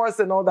a horse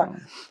and all that.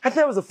 I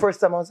think it was the first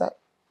time I was like,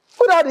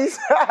 who that is?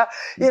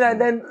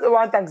 And then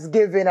one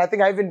Thanksgiving, I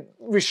think I even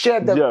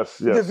reshared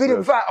the video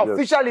before I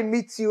officially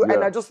meet you,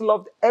 and I just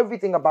loved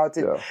everything about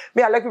it.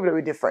 I like people that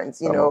are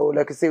different,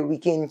 like I say, we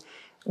can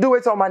do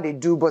it all man they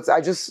do, but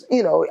I just,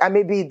 I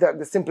may be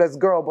the simplest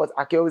girl, but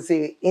I can always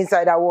say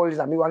inside that world is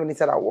me one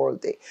inside that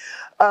world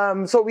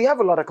there. So we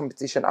have a lot of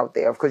competition out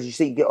there. Of course, you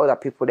say you get other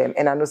people them,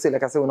 and I know, say,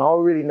 like I said, when I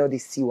already know the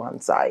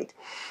C1 side.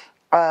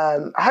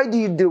 How do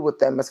you deal with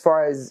them as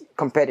far as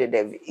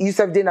competitive? You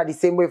said dinner the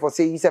same way for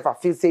say, I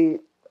feel say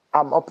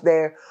I'm up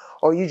there,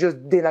 or you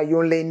just dinner you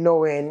only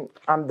knowing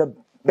I'm the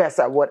best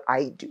at what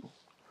I do?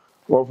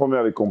 Well, for me,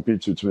 I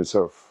compete with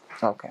myself.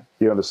 Okay.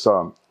 You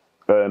understand?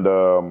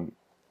 And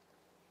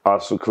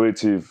as a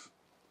creative,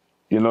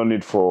 you no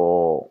need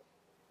for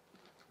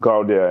go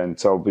out there and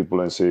tell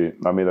people and say,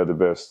 I made it the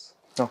best.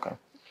 Okay.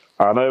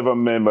 I never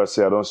remember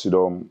say I don't sit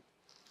down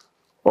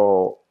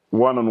or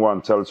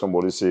one-on-one tell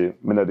somebody, say,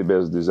 I'm not the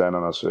best designer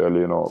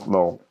necessarily,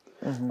 no.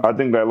 I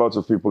think there are lots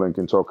of people in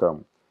Kentucky.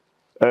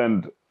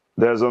 And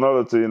there's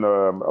another thing,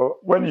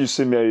 when you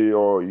see me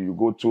or you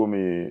go to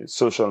me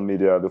social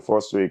media, the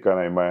first way you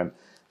can mind,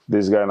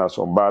 this guy not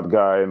some bad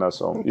guy, not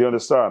some, you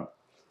understand?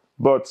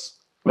 But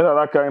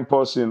that kind of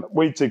person,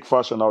 when you take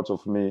fashion out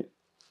of me,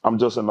 I'm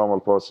just a normal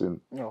person.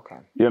 Okay.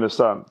 You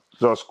understand?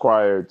 Just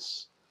quiet,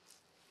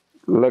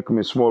 like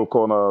me small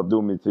corner,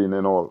 do me thing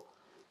and all.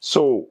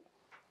 So,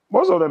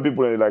 most of them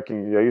people are like,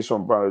 you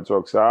some panel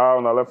talk, say,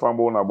 na left hand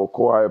bone, about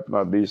co-op,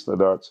 not this, not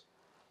that.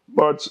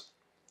 But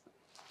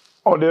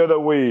on the other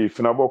way, if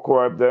you're about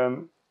co-op,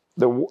 then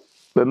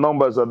the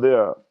numbers are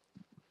there.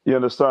 You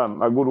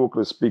understand? A good work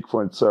will speak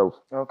for itself.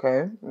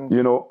 Okay.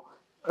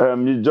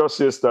 You just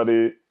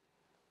yesterday,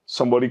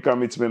 somebody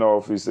come meet me in the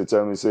office, they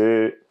tell me, say,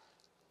 hey,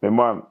 my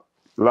man,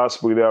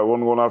 last week I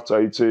won't go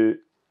after it, say,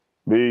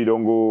 baby, you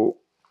don't go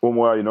home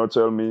where you not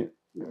tell me.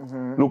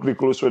 Look the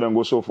close way and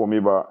go so for me,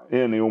 but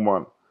ain't any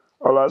woman.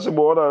 I said,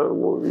 but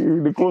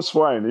the clothes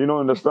fine, you know,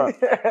 understand?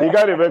 You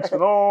got it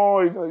explain.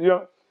 No, you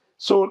know.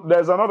 So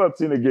there's another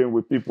thing again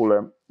with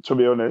people, to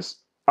be honest.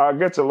 I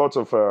get a lot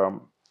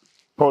of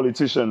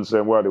politicians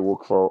and where they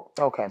work for.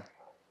 Okay.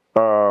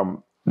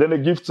 Then they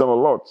give them a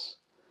lot.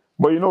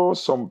 But you know,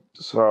 some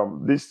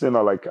these things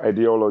are like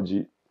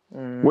ideology.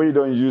 Where you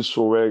don't use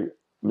for where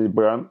me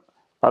brand.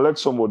 I let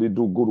somebody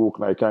do good work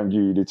and I can't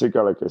give you. They take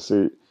it like I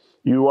say,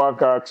 you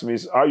work ask me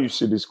how you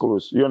see this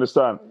clothes. You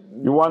understand?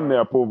 You want me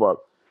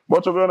approval.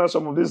 But to be honest,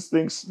 some of these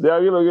things, they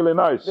are really, really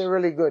nice. They're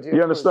really good.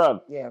 You understand?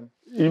 Yeah.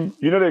 You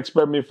don't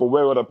expect me for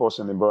wear other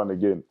person in brand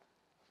again.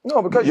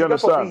 No, because you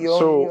understand.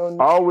 So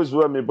I always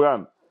wear my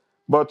brand.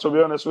 But to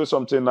be honest with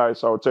something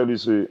nice, I'll tell you,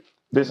 say,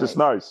 this is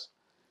nice.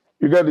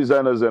 You get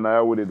designers and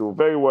I would do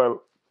very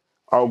well.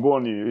 I'll go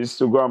on your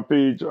Instagram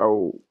page.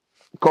 I'll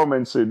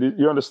comment, say,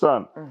 you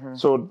understand?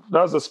 So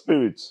that's the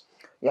spirit.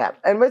 Yeah,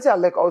 and what I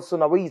like also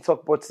now when you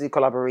talk about the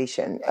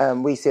collaboration,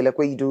 we say like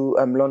when you do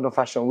London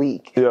Fashion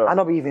Week. Yeah. I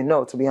don't even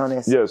know, to be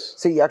honest. Yes.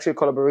 So you actually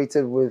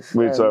collaborated with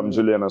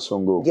Juliana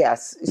Songo.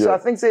 Yes. So Yeah. I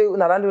think say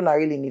Narandu I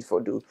really need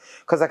for do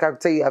because like I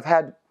tell you, I've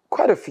had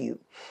quite a few,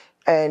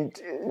 and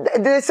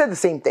they said the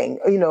same thing.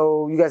 You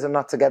know, you guys are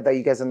not together.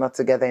 You guys are not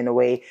together in a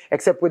way,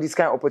 except when this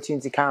kind of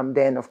opportunity come.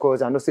 Then of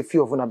course I know a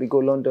few of them will be go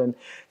London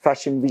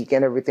Fashion Week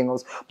and everything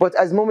else. But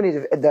as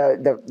Mumini,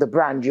 the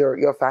brand,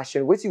 your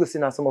fashion, what you will see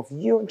now some of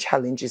your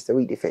challenges that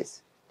we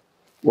face.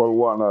 Well,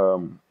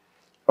 one,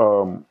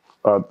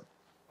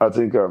 I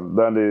think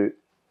then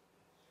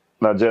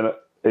I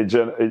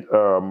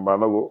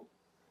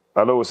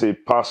know say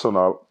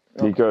personal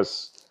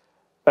because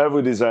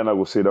every designer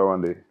will say that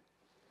one day.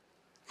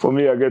 For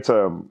me, I get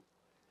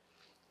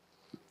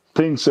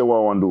things that I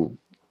want to do.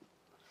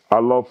 I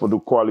love to do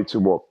quality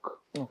work.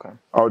 Okay.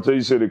 I'll tell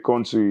you, say the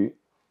country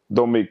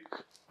don't make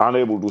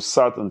unable to do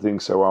certain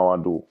things that I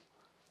want to do.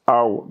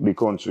 How the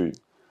country,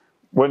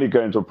 when you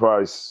get into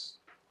price,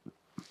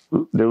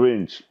 the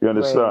range, you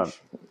understand?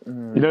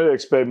 You don't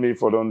expect me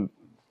for don't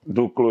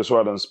do close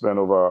rather than spend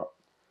over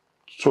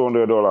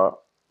 $200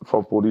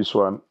 for this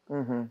one.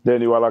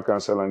 Then you all can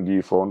sell and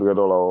give for $100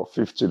 or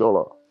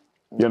 $50.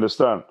 You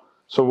understand?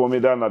 So for me,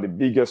 that's not the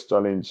biggest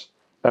challenge.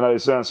 And I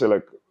say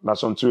like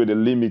that's something that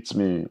limits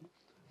me,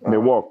 my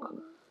work.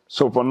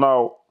 So for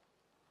now,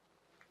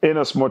 in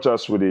as much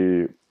as we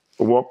the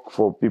work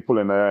for people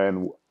in there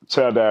and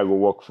say that I go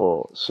work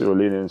for Sierra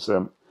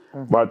Leoneans,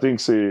 but I think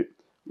say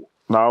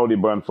now the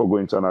brand for go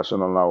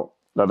international now.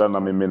 That's my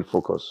main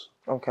focus.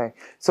 Okay,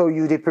 so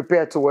you did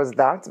prepare towards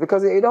that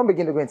because you don't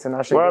begin to go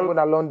international. Well, you go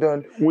to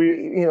London,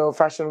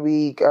 Fashion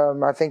Week.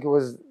 I think it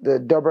was the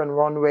Durban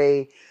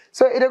runway.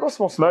 So it goes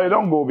small. No, you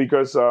don't go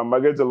because I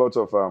get a lot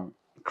of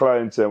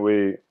clients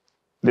and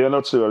they're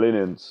not Sierra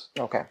Leoneans.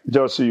 Okay.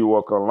 Just see you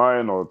work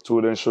online or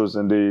student shows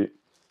and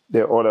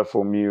they order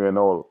from you and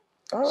all.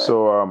 All right.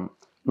 So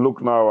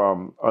look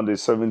now on the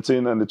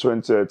 17th and the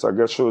 20th I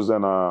get shows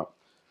in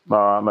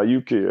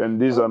UK and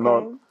these are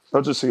not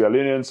just Sierra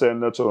Leoneans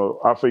and not to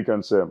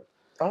Africans.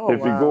 If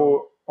you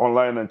go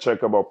online and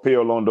check about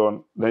Pale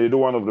London, then you do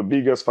one of the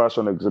biggest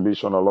fashion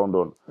exhibition in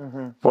London.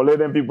 For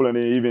letting people and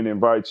they even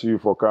invite you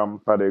for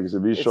come at the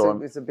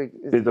exhibition. It's a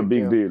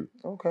big deal.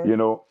 Okay. You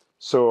know.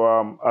 So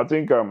I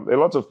think a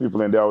lot of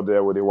people in there out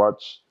there where they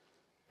watch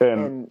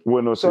and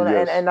we know say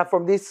yes. And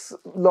from this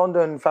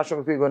London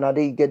Fashion Week, now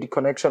they get the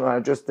connection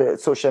or just the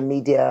social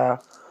media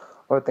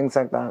or things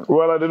like that.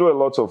 Well, I do a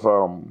lot of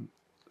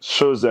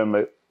shows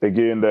them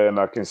again, then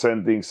I can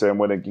send things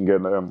when they can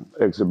get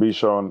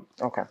exhibition.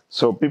 Okay.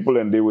 So people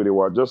in there with the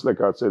watch, just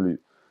like I tell you.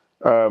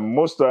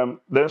 Most time,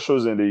 then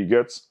shows in there you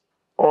get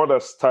all the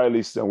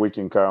stylists and we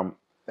can come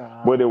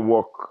where they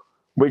work.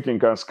 We can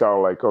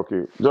scout like,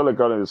 okay, just like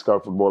how they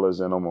scout footballers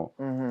and no more.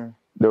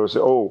 They will say,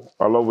 oh,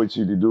 I love what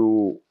you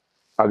do.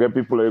 I get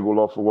people that go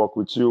love to work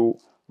with you.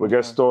 We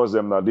get stores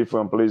them at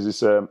different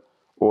places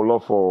or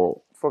love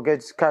for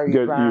carry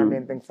your brand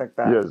and things like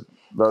that. Yes,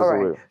 that's all the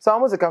right. way. So I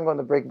almost can't go on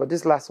the break, but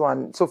this last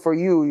one. So for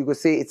you could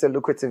say it's a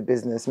lucrative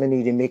business,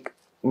 meaning you make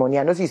money.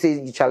 I know you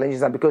say you challenges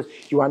that because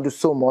you want to do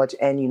so much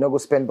and you not go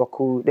spend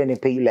baku, then they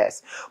pay you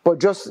less. But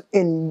just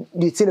in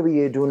the thing that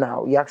you do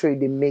now, you actually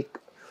they make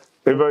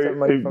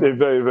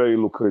very, very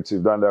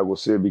lucrative than I would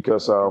say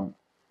because I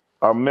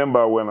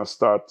remember when I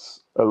start,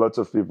 a lot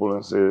of people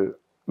and say,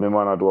 "My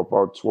man, I do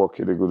about work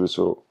they go do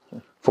so."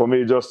 For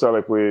me, just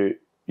like way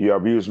you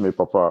abuse me,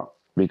 Papa,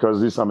 because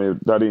this I'm a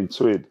daddy in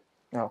trade.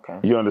 Okay.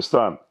 You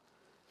understand?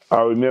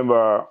 I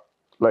remember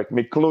like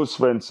my close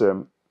friends,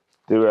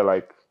 they were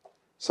like,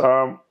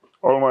 "Sam,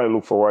 all my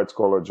look for white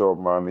collar job,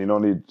 man. You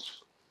don't need.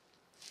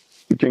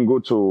 You can go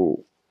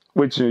to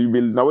which you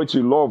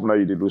love now.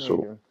 You do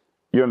so.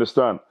 You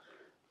understand?"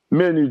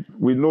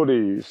 We know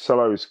the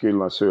salary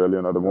scale in Sierra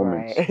Leone at the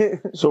moment.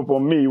 Right. So for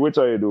me, which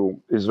I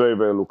do is very,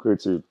 very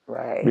lucrative.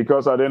 Right.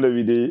 Because at the end of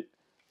the day,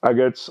 I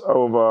get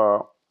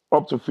over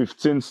up to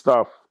 15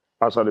 staff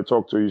as I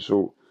talk to you.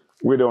 So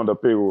we're on the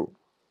payroll.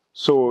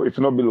 So if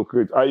you not be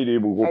lucrative, how you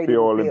able to pay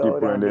all the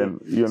people and then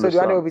you so understand?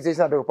 the other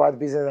reputation of the part of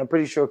business, I'm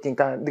pretty sure can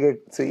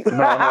get to you. No.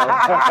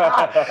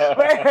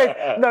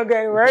 Wait, not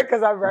going right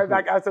because I'm right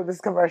back after this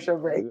commercial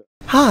break.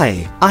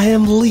 Hi, I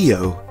am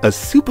Leo, a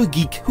super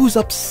geek who's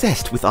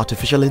obsessed with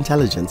artificial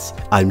intelligence.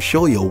 I'm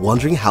sure you're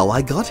wondering how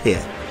I got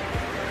here.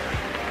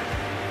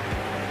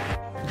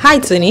 Hi,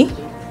 Tony.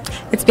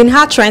 It's been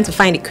hard trying to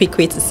find a quick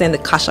way to send the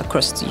cash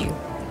across to you.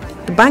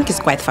 The bank is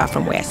quite far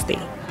from where I stay.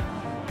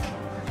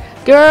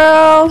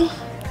 Girl,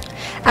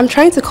 I'm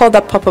trying to call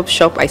that pop-up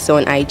shop I saw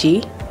on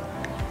IG.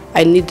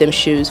 I need them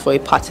shoes for a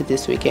party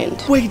this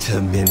weekend. Wait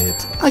a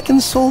minute. I can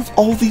solve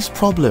all these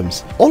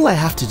problems. All I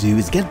have to do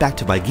is get back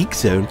to my geek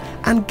zone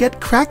and get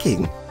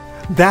cracking.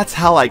 That's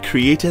how I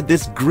created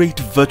this great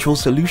virtual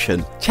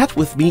solution. Chat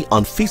with me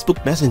on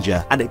Facebook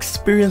Messenger and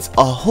experience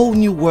a whole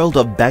new world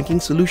of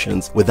banking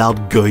solutions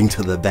without going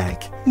to the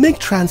bank. Make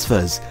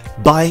transfers,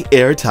 buy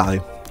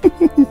airtime,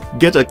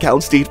 get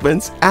account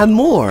statements, and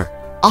more.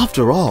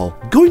 After all,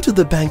 going to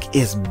the bank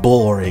is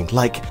boring.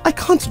 Like, I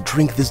can't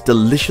drink this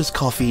delicious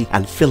coffee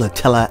and fill a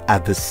teller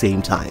at the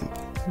same time.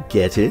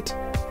 Get it?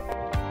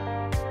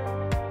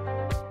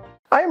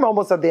 I'm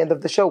almost at the end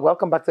of the show.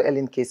 Welcome back to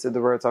Keister, the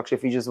Royal Talk Show.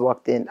 If you just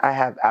walked in, I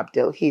have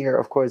Abdel here,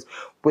 of course,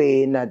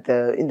 being at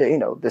the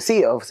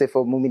CEO of, say,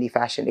 for Mumini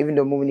Fashion. Even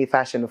though Mumini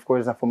Fashion, of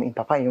course, is from in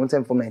Papa, you want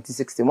them from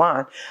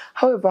 1961.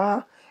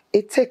 However,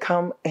 it take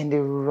them and they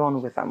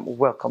run with them.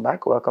 Welcome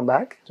back. Welcome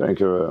back. Thank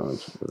you very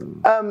much.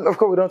 Of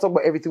course, we don't talk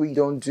about everything we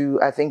don't do.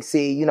 I think,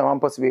 say, I'm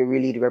possibly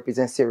really to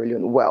represent Sierra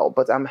Leone well,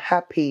 but I'm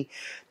happy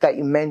that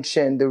you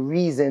mentioned the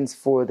reasons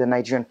for the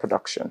Nigerian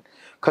production.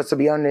 Because to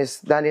be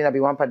honest, that may not be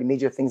one part of the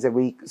major things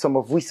that some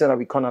of we still that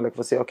we kind of like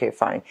will say, okay,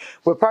 fine.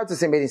 We're proud to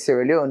say made in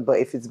Sierra Leone, but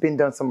if it's been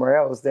done somewhere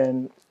else,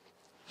 then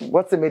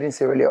what's the made in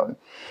Sierra Leone?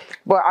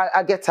 But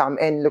I get them,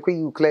 and look what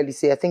you clearly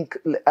say. I think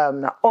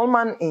all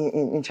man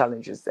in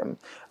challenges them.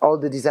 All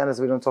the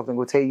designers we don't talk, them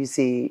will tell you,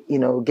 say,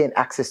 gain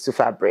access to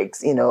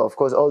fabrics, of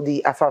course, all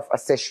the FF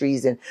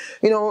accessories, and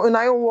in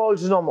our own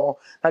world, no more.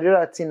 Now the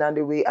other thing and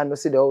the way, and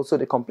also also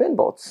they complain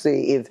about,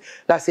 say, if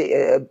let's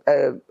say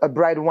a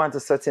bride wants a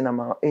certain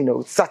amount,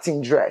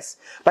 satin dress,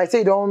 but I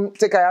say don't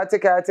take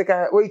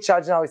her, what you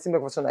charge now, it seems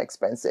like it's so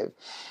expensive.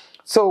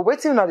 So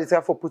waiting now is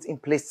therefore put in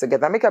place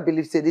together. I make I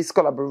believe say this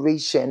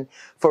collaboration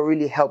for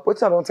really help.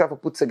 Waiting I don't therefore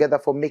put together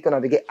for making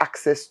them get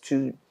access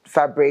to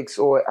fabrics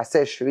or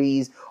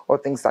accessories or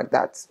things like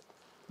that.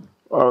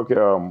 Okay,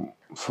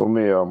 for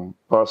me,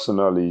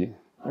 personally,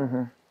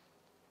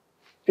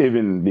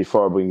 even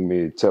before I bring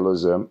me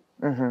tailors them,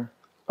 I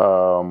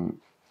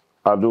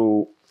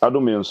do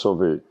my own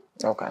survey.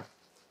 Okay.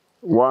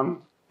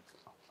 One,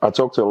 I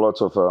talk to a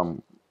lot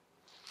of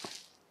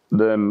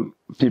then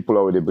people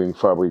already bring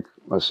fabric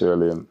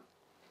Australian.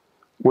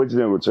 What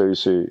do will tell you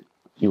say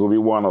you will be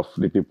one of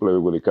the people who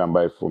will come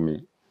buy for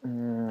me.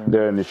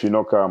 Then if you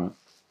not come,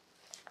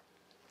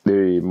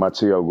 the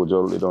material will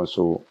just it on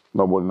so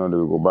nobody know they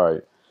will go buy.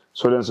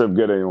 So then say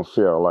get a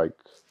unfair like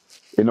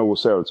will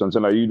sell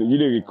something like you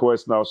the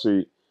request now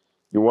say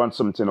you want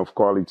something of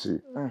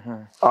quality.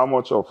 How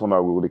much often I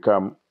will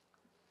come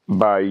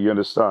buy, you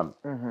understand?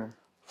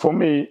 For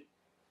me,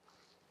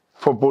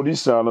 for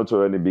police are not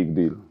any big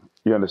deal.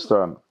 You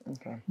understand?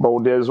 Okay.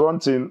 But there's one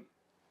thing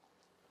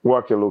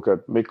we can look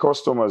at. My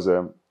customers,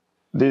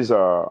 these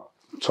are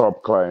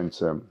top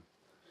clients. Let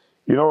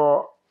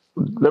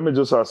me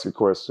just ask a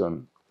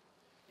question.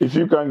 If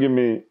you can give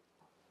me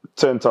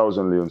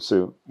 10,000 Leon,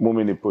 say,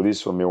 Mumini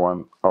produce for me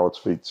one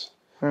outfit,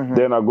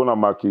 then I'm going to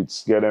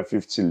market, get them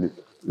 50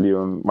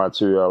 Leon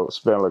material,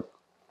 spend like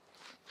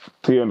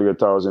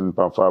 300,000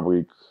 per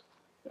fabric,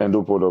 and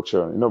do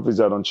production. Please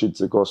I don't cheat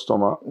the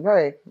customer.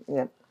 Right,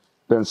 yeah.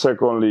 Then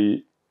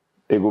secondly,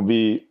 it will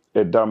be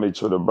a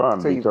damage to the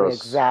brand so because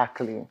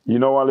exactly.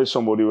 Only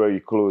somebody very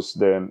close,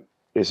 then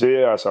they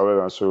say yes,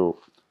 and so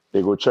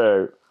they go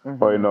check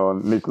or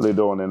neatly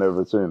done and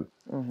everything.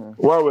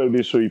 What will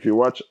be so if you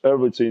watch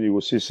everything, you will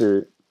see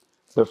say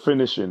the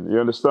finishing. You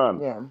understand?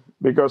 Yeah.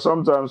 Because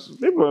sometimes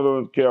people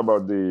don't care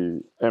about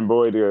the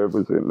embroidery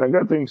everything. Like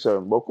I think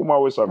so, but come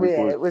always have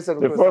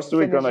the first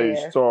week when I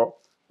store.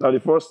 Now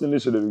the first thing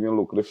is they begin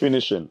look the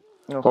finishing,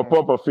 for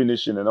proper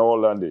finishing and all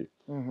that day.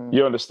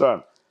 You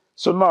understand?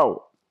 So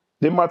now,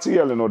 the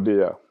material is not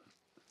there.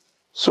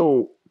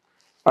 So,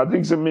 I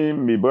think to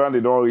me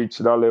brand don't reach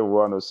that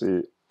level and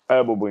say,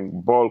 I will bring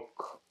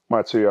bulk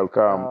material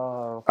come.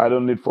 I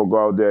don't need to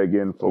go out there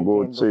again for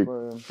go take.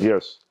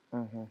 Yes.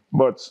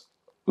 But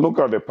look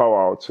at the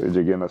power outage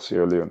again at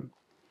Sierra Leone.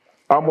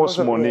 How much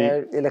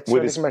money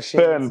with the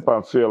spend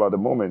per fail at the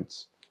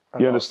moment?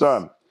 You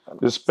understand?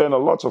 They spend a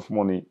lot of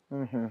money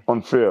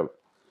on fail.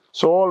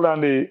 So all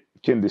that they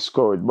can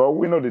discourage, but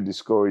we know they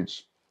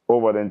discourage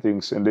over them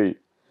things indeed.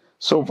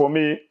 So for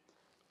me,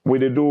 we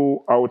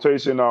do, I will tell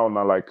you now,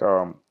 like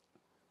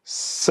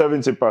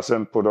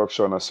 70%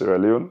 production in Sierra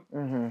Leone,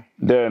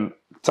 then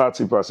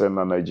 30%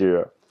 in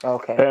Nigeria.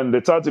 Okay. And the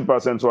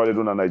 30% why they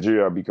do in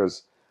Nigeria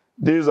because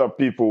these are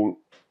people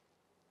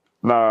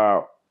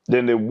now,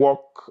 then they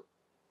work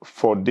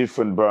for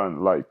different brands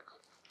like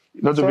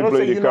Not to So people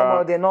in the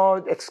car. they're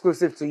not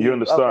exclusive to you. You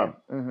understand?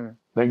 Okay.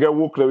 Then get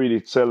work with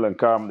it, sell and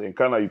come, then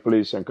can I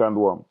place and can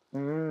do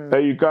them.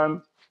 And you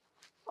can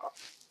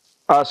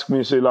ask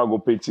me, say, I go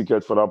pay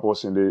ticket for that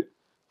person, they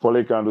for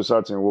they can do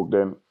certain work,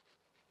 then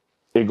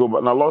it go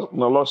but no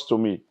loss to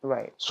me.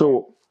 Right.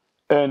 So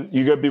and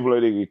you get people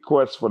that they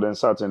request for them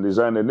certain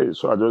design and it.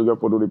 So I just get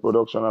to do the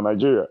production in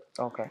Nigeria.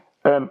 Okay.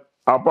 And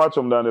apart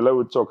from that, let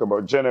me talk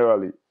about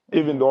generally,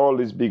 even though all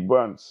these big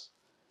brands,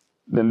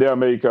 then they're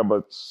America,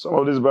 but some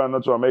of these brands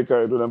not to America,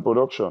 they do them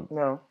production.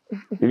 No.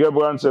 You get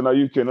brands in the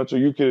UK, not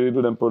to UK, they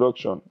do them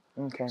production.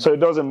 Okay. So it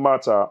doesn't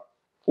matter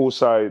whose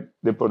side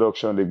the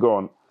production they go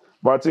on.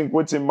 But I think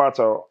what's in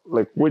matter,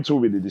 like which will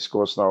be the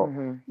discuss now,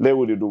 they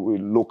will do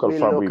with local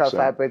fabrics.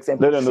 And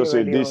let them know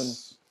say Sierra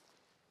this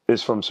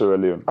is from Sierra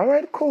Leone. All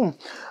right, cool.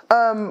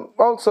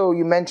 Also,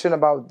 you mentioned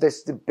about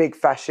the big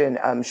fashion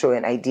show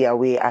and idea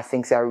where I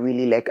think I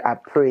really like, I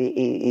pray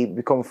it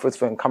become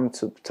fruitful and come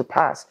to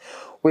pass.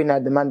 We're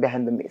not the man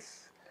behind the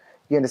myth.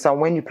 You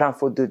understand? When you plan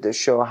for the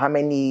show, how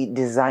many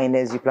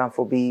designers you plan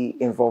for be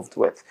involved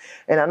with?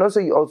 And I know so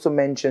you also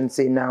mentioned,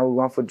 say now we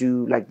want to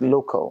do like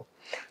local.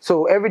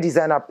 So every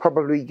designer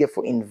probably get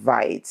for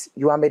invites.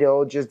 You want me to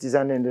all just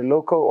design in the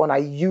local, or now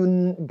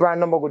you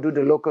brand number go do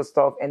the local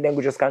stuff and then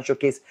we just can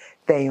showcase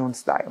their own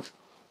style?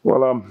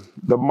 Well,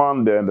 the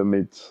man there in the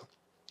meet,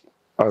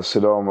 I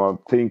said,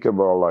 think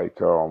about like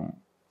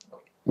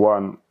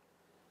one,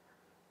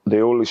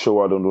 the only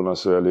show I don't do in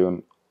Sierra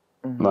Leone,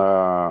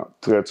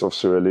 Threats of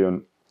Sierra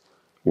Leone,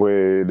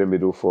 where they may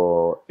do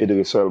for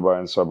Idris Elba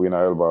and Sabrina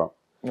Elba.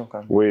 Okay.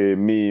 Where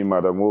me,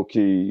 Madam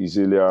Oki,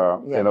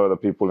 Izilia, and other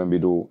people in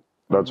Bidu.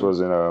 That was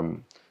in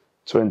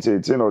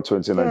 2018 or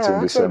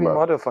 2019 December.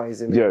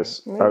 Modifies it.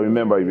 Yes, I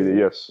remember it.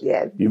 Yes.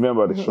 Yeah. You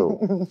remember the show.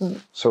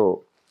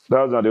 So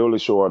that's not the only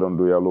show I don't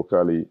do here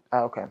locally.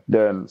 Okay.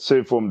 Then,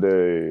 say from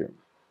the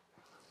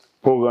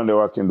program that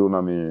I can do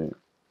na me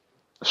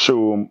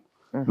show,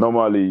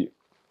 normally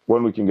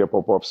when we can get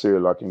pop-up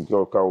sale, I can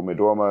go call me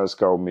drummers,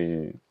 call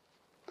me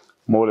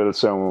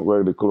models and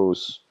wear the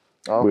clothes.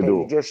 Okay, we do.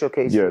 you just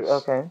showcase yes. it.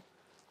 Okay.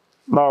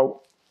 Now,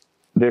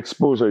 the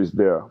exposure is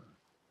there.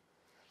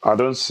 I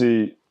don't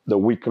see the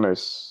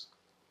weakness.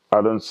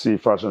 I don't see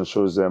fashion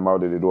shows them how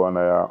they do on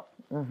there.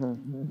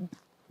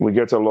 We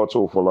get a lot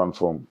to learn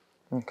from.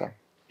 Okay.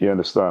 You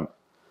understand?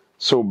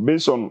 So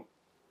based on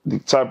the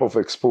type of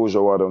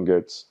exposure I don't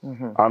get,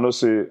 I know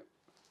say,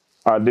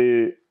 are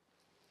they,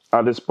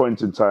 at this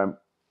point in time,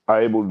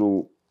 are able to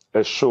do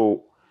a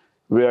show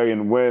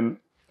wherein when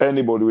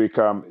anybody will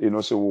come, you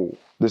know, say, oh,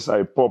 this is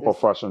a proper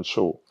fashion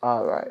show.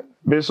 All right.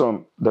 Based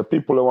on the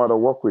people I want to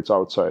work with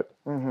outside.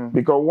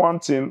 Because one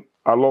thing,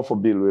 I love to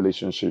build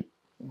relationship.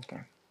 Okay.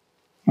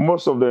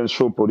 Most of them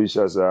show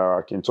producers,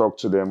 I can talk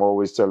to them,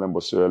 always tell them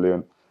about Sierra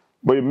Leone.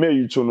 But it may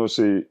you to know,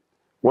 say,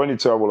 when you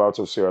travel out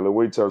of Sierra Leone,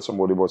 when you tell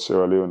somebody about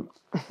Sierra Leone,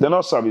 they're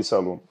not savvy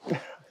salon.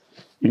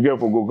 You get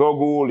for go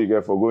Google, you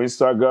get for go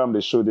Instagram,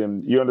 they show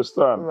them, you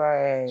understand?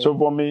 Right. So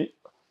for me,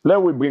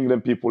 let we bring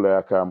them people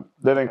that come,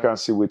 then they can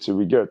see what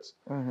we get.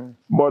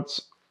 But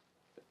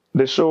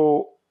the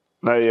show,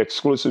 the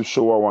exclusive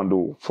show I want to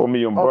do, for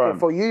me on brand. Okay,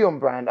 for you on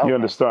brand. Okay. You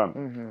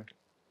understand?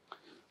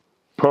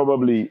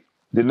 Probably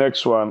the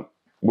next one,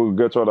 we'll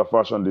get to other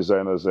fashion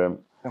designers. Okay.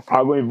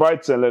 I will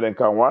invite them, let them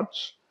come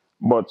watch.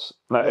 But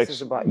this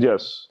is about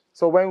yes.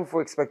 So when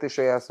we expect to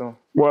show you soon?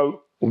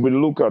 Well, we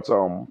look at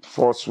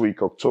first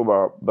week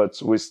October,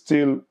 but we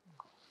still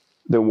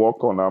the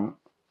work on them.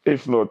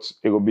 If not,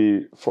 it will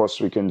be first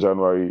week in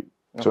January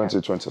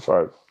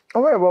 2025.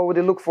 All right, well, we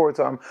look forward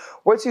to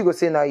what you go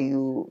say now,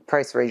 you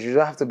price range. You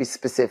don't have to be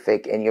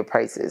specific in your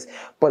prices.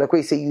 But like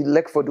we say, you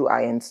look for do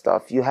high-end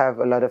stuff. You have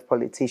a lot of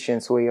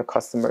politicians who are your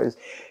customers.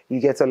 You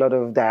get a lot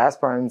of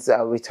diasporans,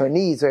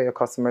 returnees who are your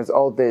customers,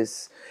 all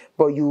this.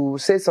 But you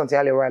say something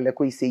earlier, right? Like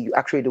we say, you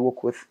actually do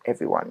work with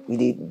everyone.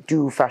 You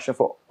do fashion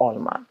for all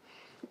man.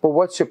 But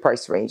what's your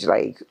price range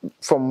like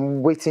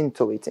from waiting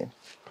to waiting?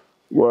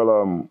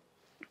 Well,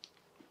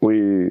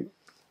 the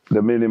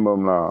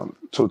minimum now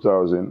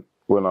 2,000.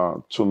 We're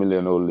now 2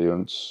 million old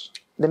Leons.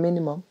 The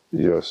minimum?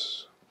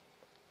 Yes.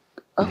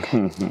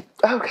 Okay.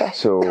 Okay.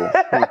 So,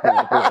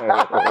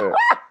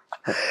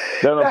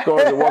 then of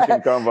course the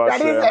working canvas.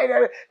 That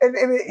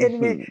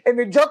is, in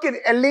the joking,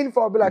 a lean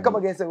for, be like, come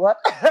against it, what?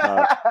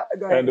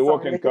 And the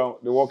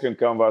working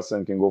canvas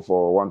can go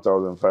for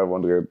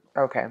 1,500.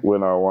 Okay. We're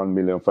now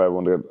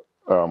 1,500,000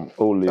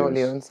 old Leons. Old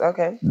Leons,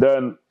 okay.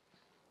 Then,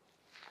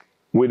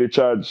 we the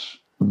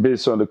charge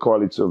based on the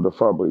quality of the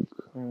fabric.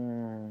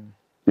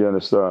 You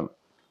understand?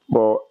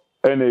 But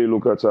any you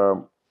look at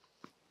on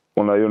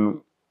our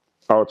own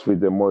outfit,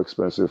 they're more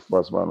expensive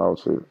past man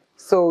outfit.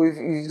 So if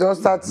you don't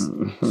start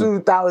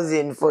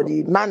 2,000 for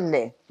the man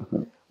there,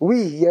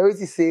 you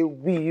already say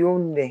we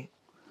only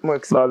more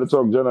expensive. Now they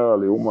talk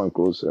generally, woman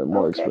clothes are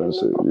more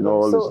expensive. You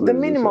know, all so this the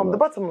minimum, the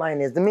bottom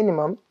line is the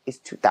minimum is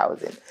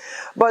 2,000.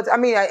 But I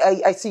mean,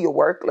 I see your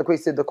work. Like we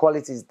said, the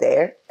quality is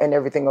there and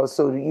everything else.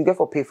 So you get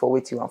for pay for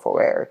what you want for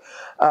wear.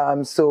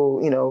 So,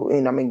 you know,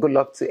 and I mean, good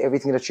luck to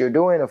everything that you're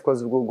doing. Of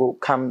course, we'll go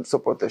come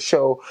support the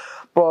show.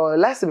 But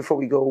lastly, before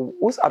we go,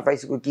 what's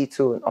advice you could give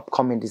to an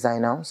upcoming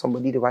designer,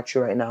 somebody to watch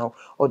you right now,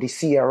 or they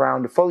see you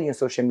around, they follow you on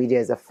social media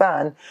as a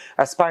fan,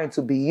 aspiring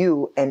to be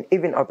you, and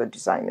even other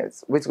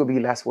designers? What's going to be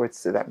your last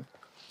words to them?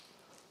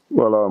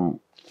 Well,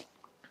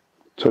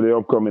 to the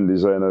upcoming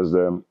designers,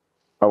 them,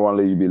 I want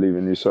to let you believe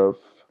in yourself.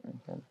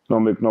 Okay.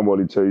 Don't make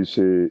nobody tell you,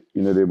 say,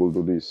 you're not able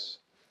to do this.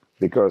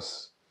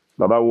 Because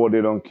that word,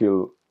 they don't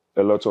kill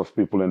a lot of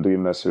people in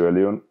Dream Sierra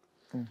Leone.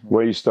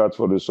 When you start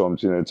for do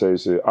something and tell you,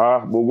 say,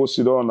 but go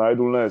sit down,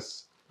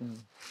 idleness.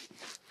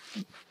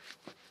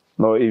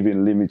 Not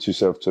even limit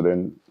yourself to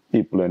the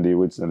people and the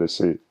words and they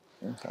say.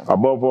 Okay.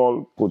 Above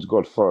all, put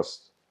God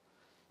first.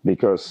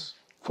 Because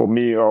for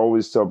me, I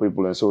always tell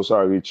people, and so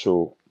I reach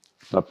show,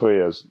 the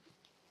prayers.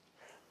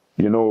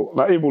 You know,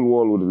 not evil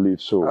world would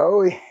live so.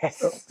 Oh,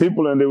 yes.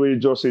 People in the way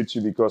just hate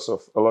you because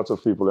of a lot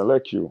of people that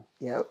like you.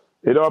 Yep.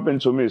 It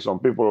happened to me. Some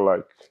people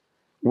like,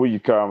 where you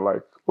come,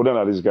 like, what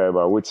are this guy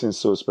about? What's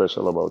so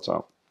special about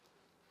him?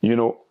 You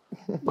know?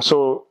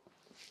 So,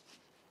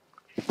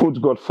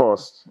 put God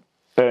first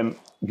and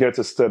get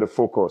a steady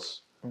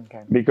focus.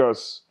 Okay.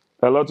 Because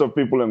a lot of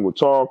people will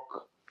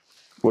talk,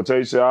 will tell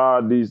you, say,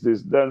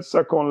 this. Then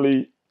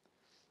secondly,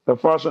 the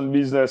fashion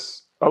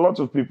business, a lot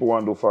of people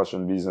want to do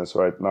fashion business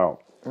right now.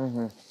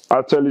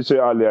 I tell you, say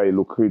earlier, it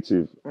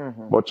lucrative.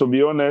 But to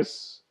be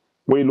honest,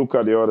 when you look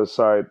at the other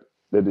side,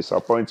 the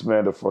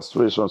disappointment, the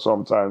frustration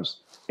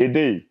sometimes, a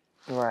day.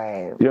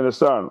 Right. You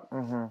understand?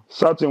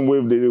 Certain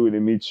wave they do when they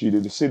meet you,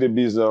 they see the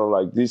business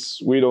like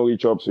this, we don't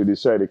reach up, so they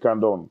say they can't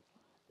done.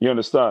 You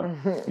understand?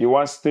 You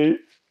want to stay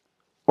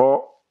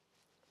or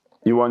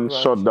you want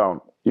shut down.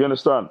 You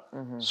understand?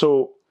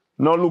 So,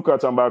 not look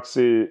at them back,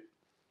 say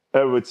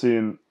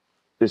everything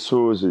is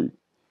rosy.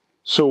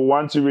 So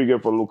once you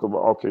get for look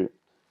about, okay,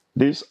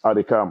 this are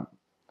the come.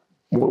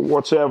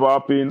 Whatever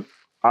happen,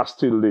 I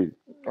still there.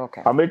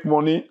 Okay. I make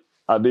money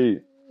a day.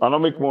 I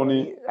don't make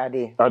money a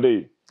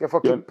day.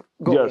 Therefore, keep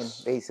going,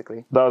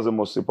 basically. That's the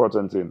most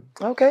important thing.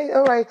 Okay,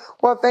 all right.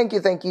 Well, thank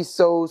you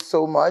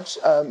so much.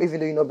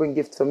 Even though you not bring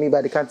gifts for me,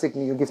 but they can't take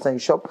me your gift on your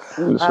shop.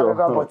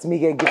 However, but me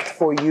get a gift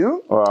for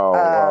you.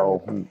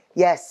 Wow.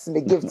 Yes,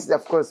 the gifts,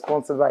 of course,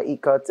 sponsored by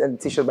eCut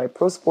and t-shirt by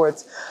Pro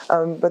Sports.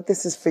 But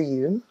this is for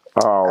you.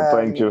 Oh,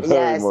 thank you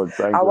very much.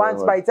 Thank you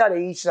want by the time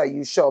each that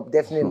you shop,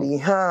 definitely,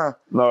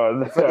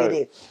 No.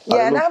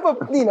 Yeah, and I have a,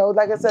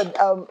 like I said,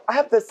 I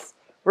have this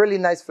really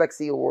nice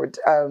Flexi Award.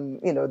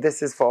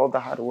 This is for all the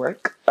hard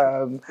work.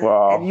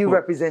 Wow. And you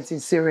representing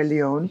Sierra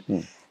Leone.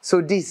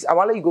 So this, I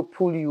want to let you go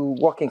pull you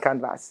walking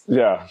canvas.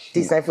 Yeah.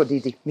 This time for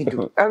Didi. Me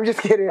too. I'm just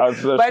kidding.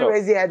 But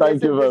anyways, yeah,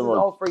 this is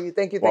all for you.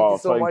 Thank you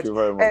so much. Thank you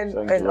very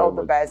much. And all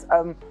the best.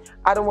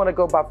 I don't want to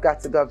go, but I've got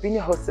to go. I've been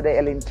your host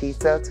today,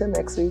 Keister. Till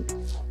next week.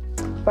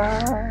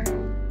 Bye.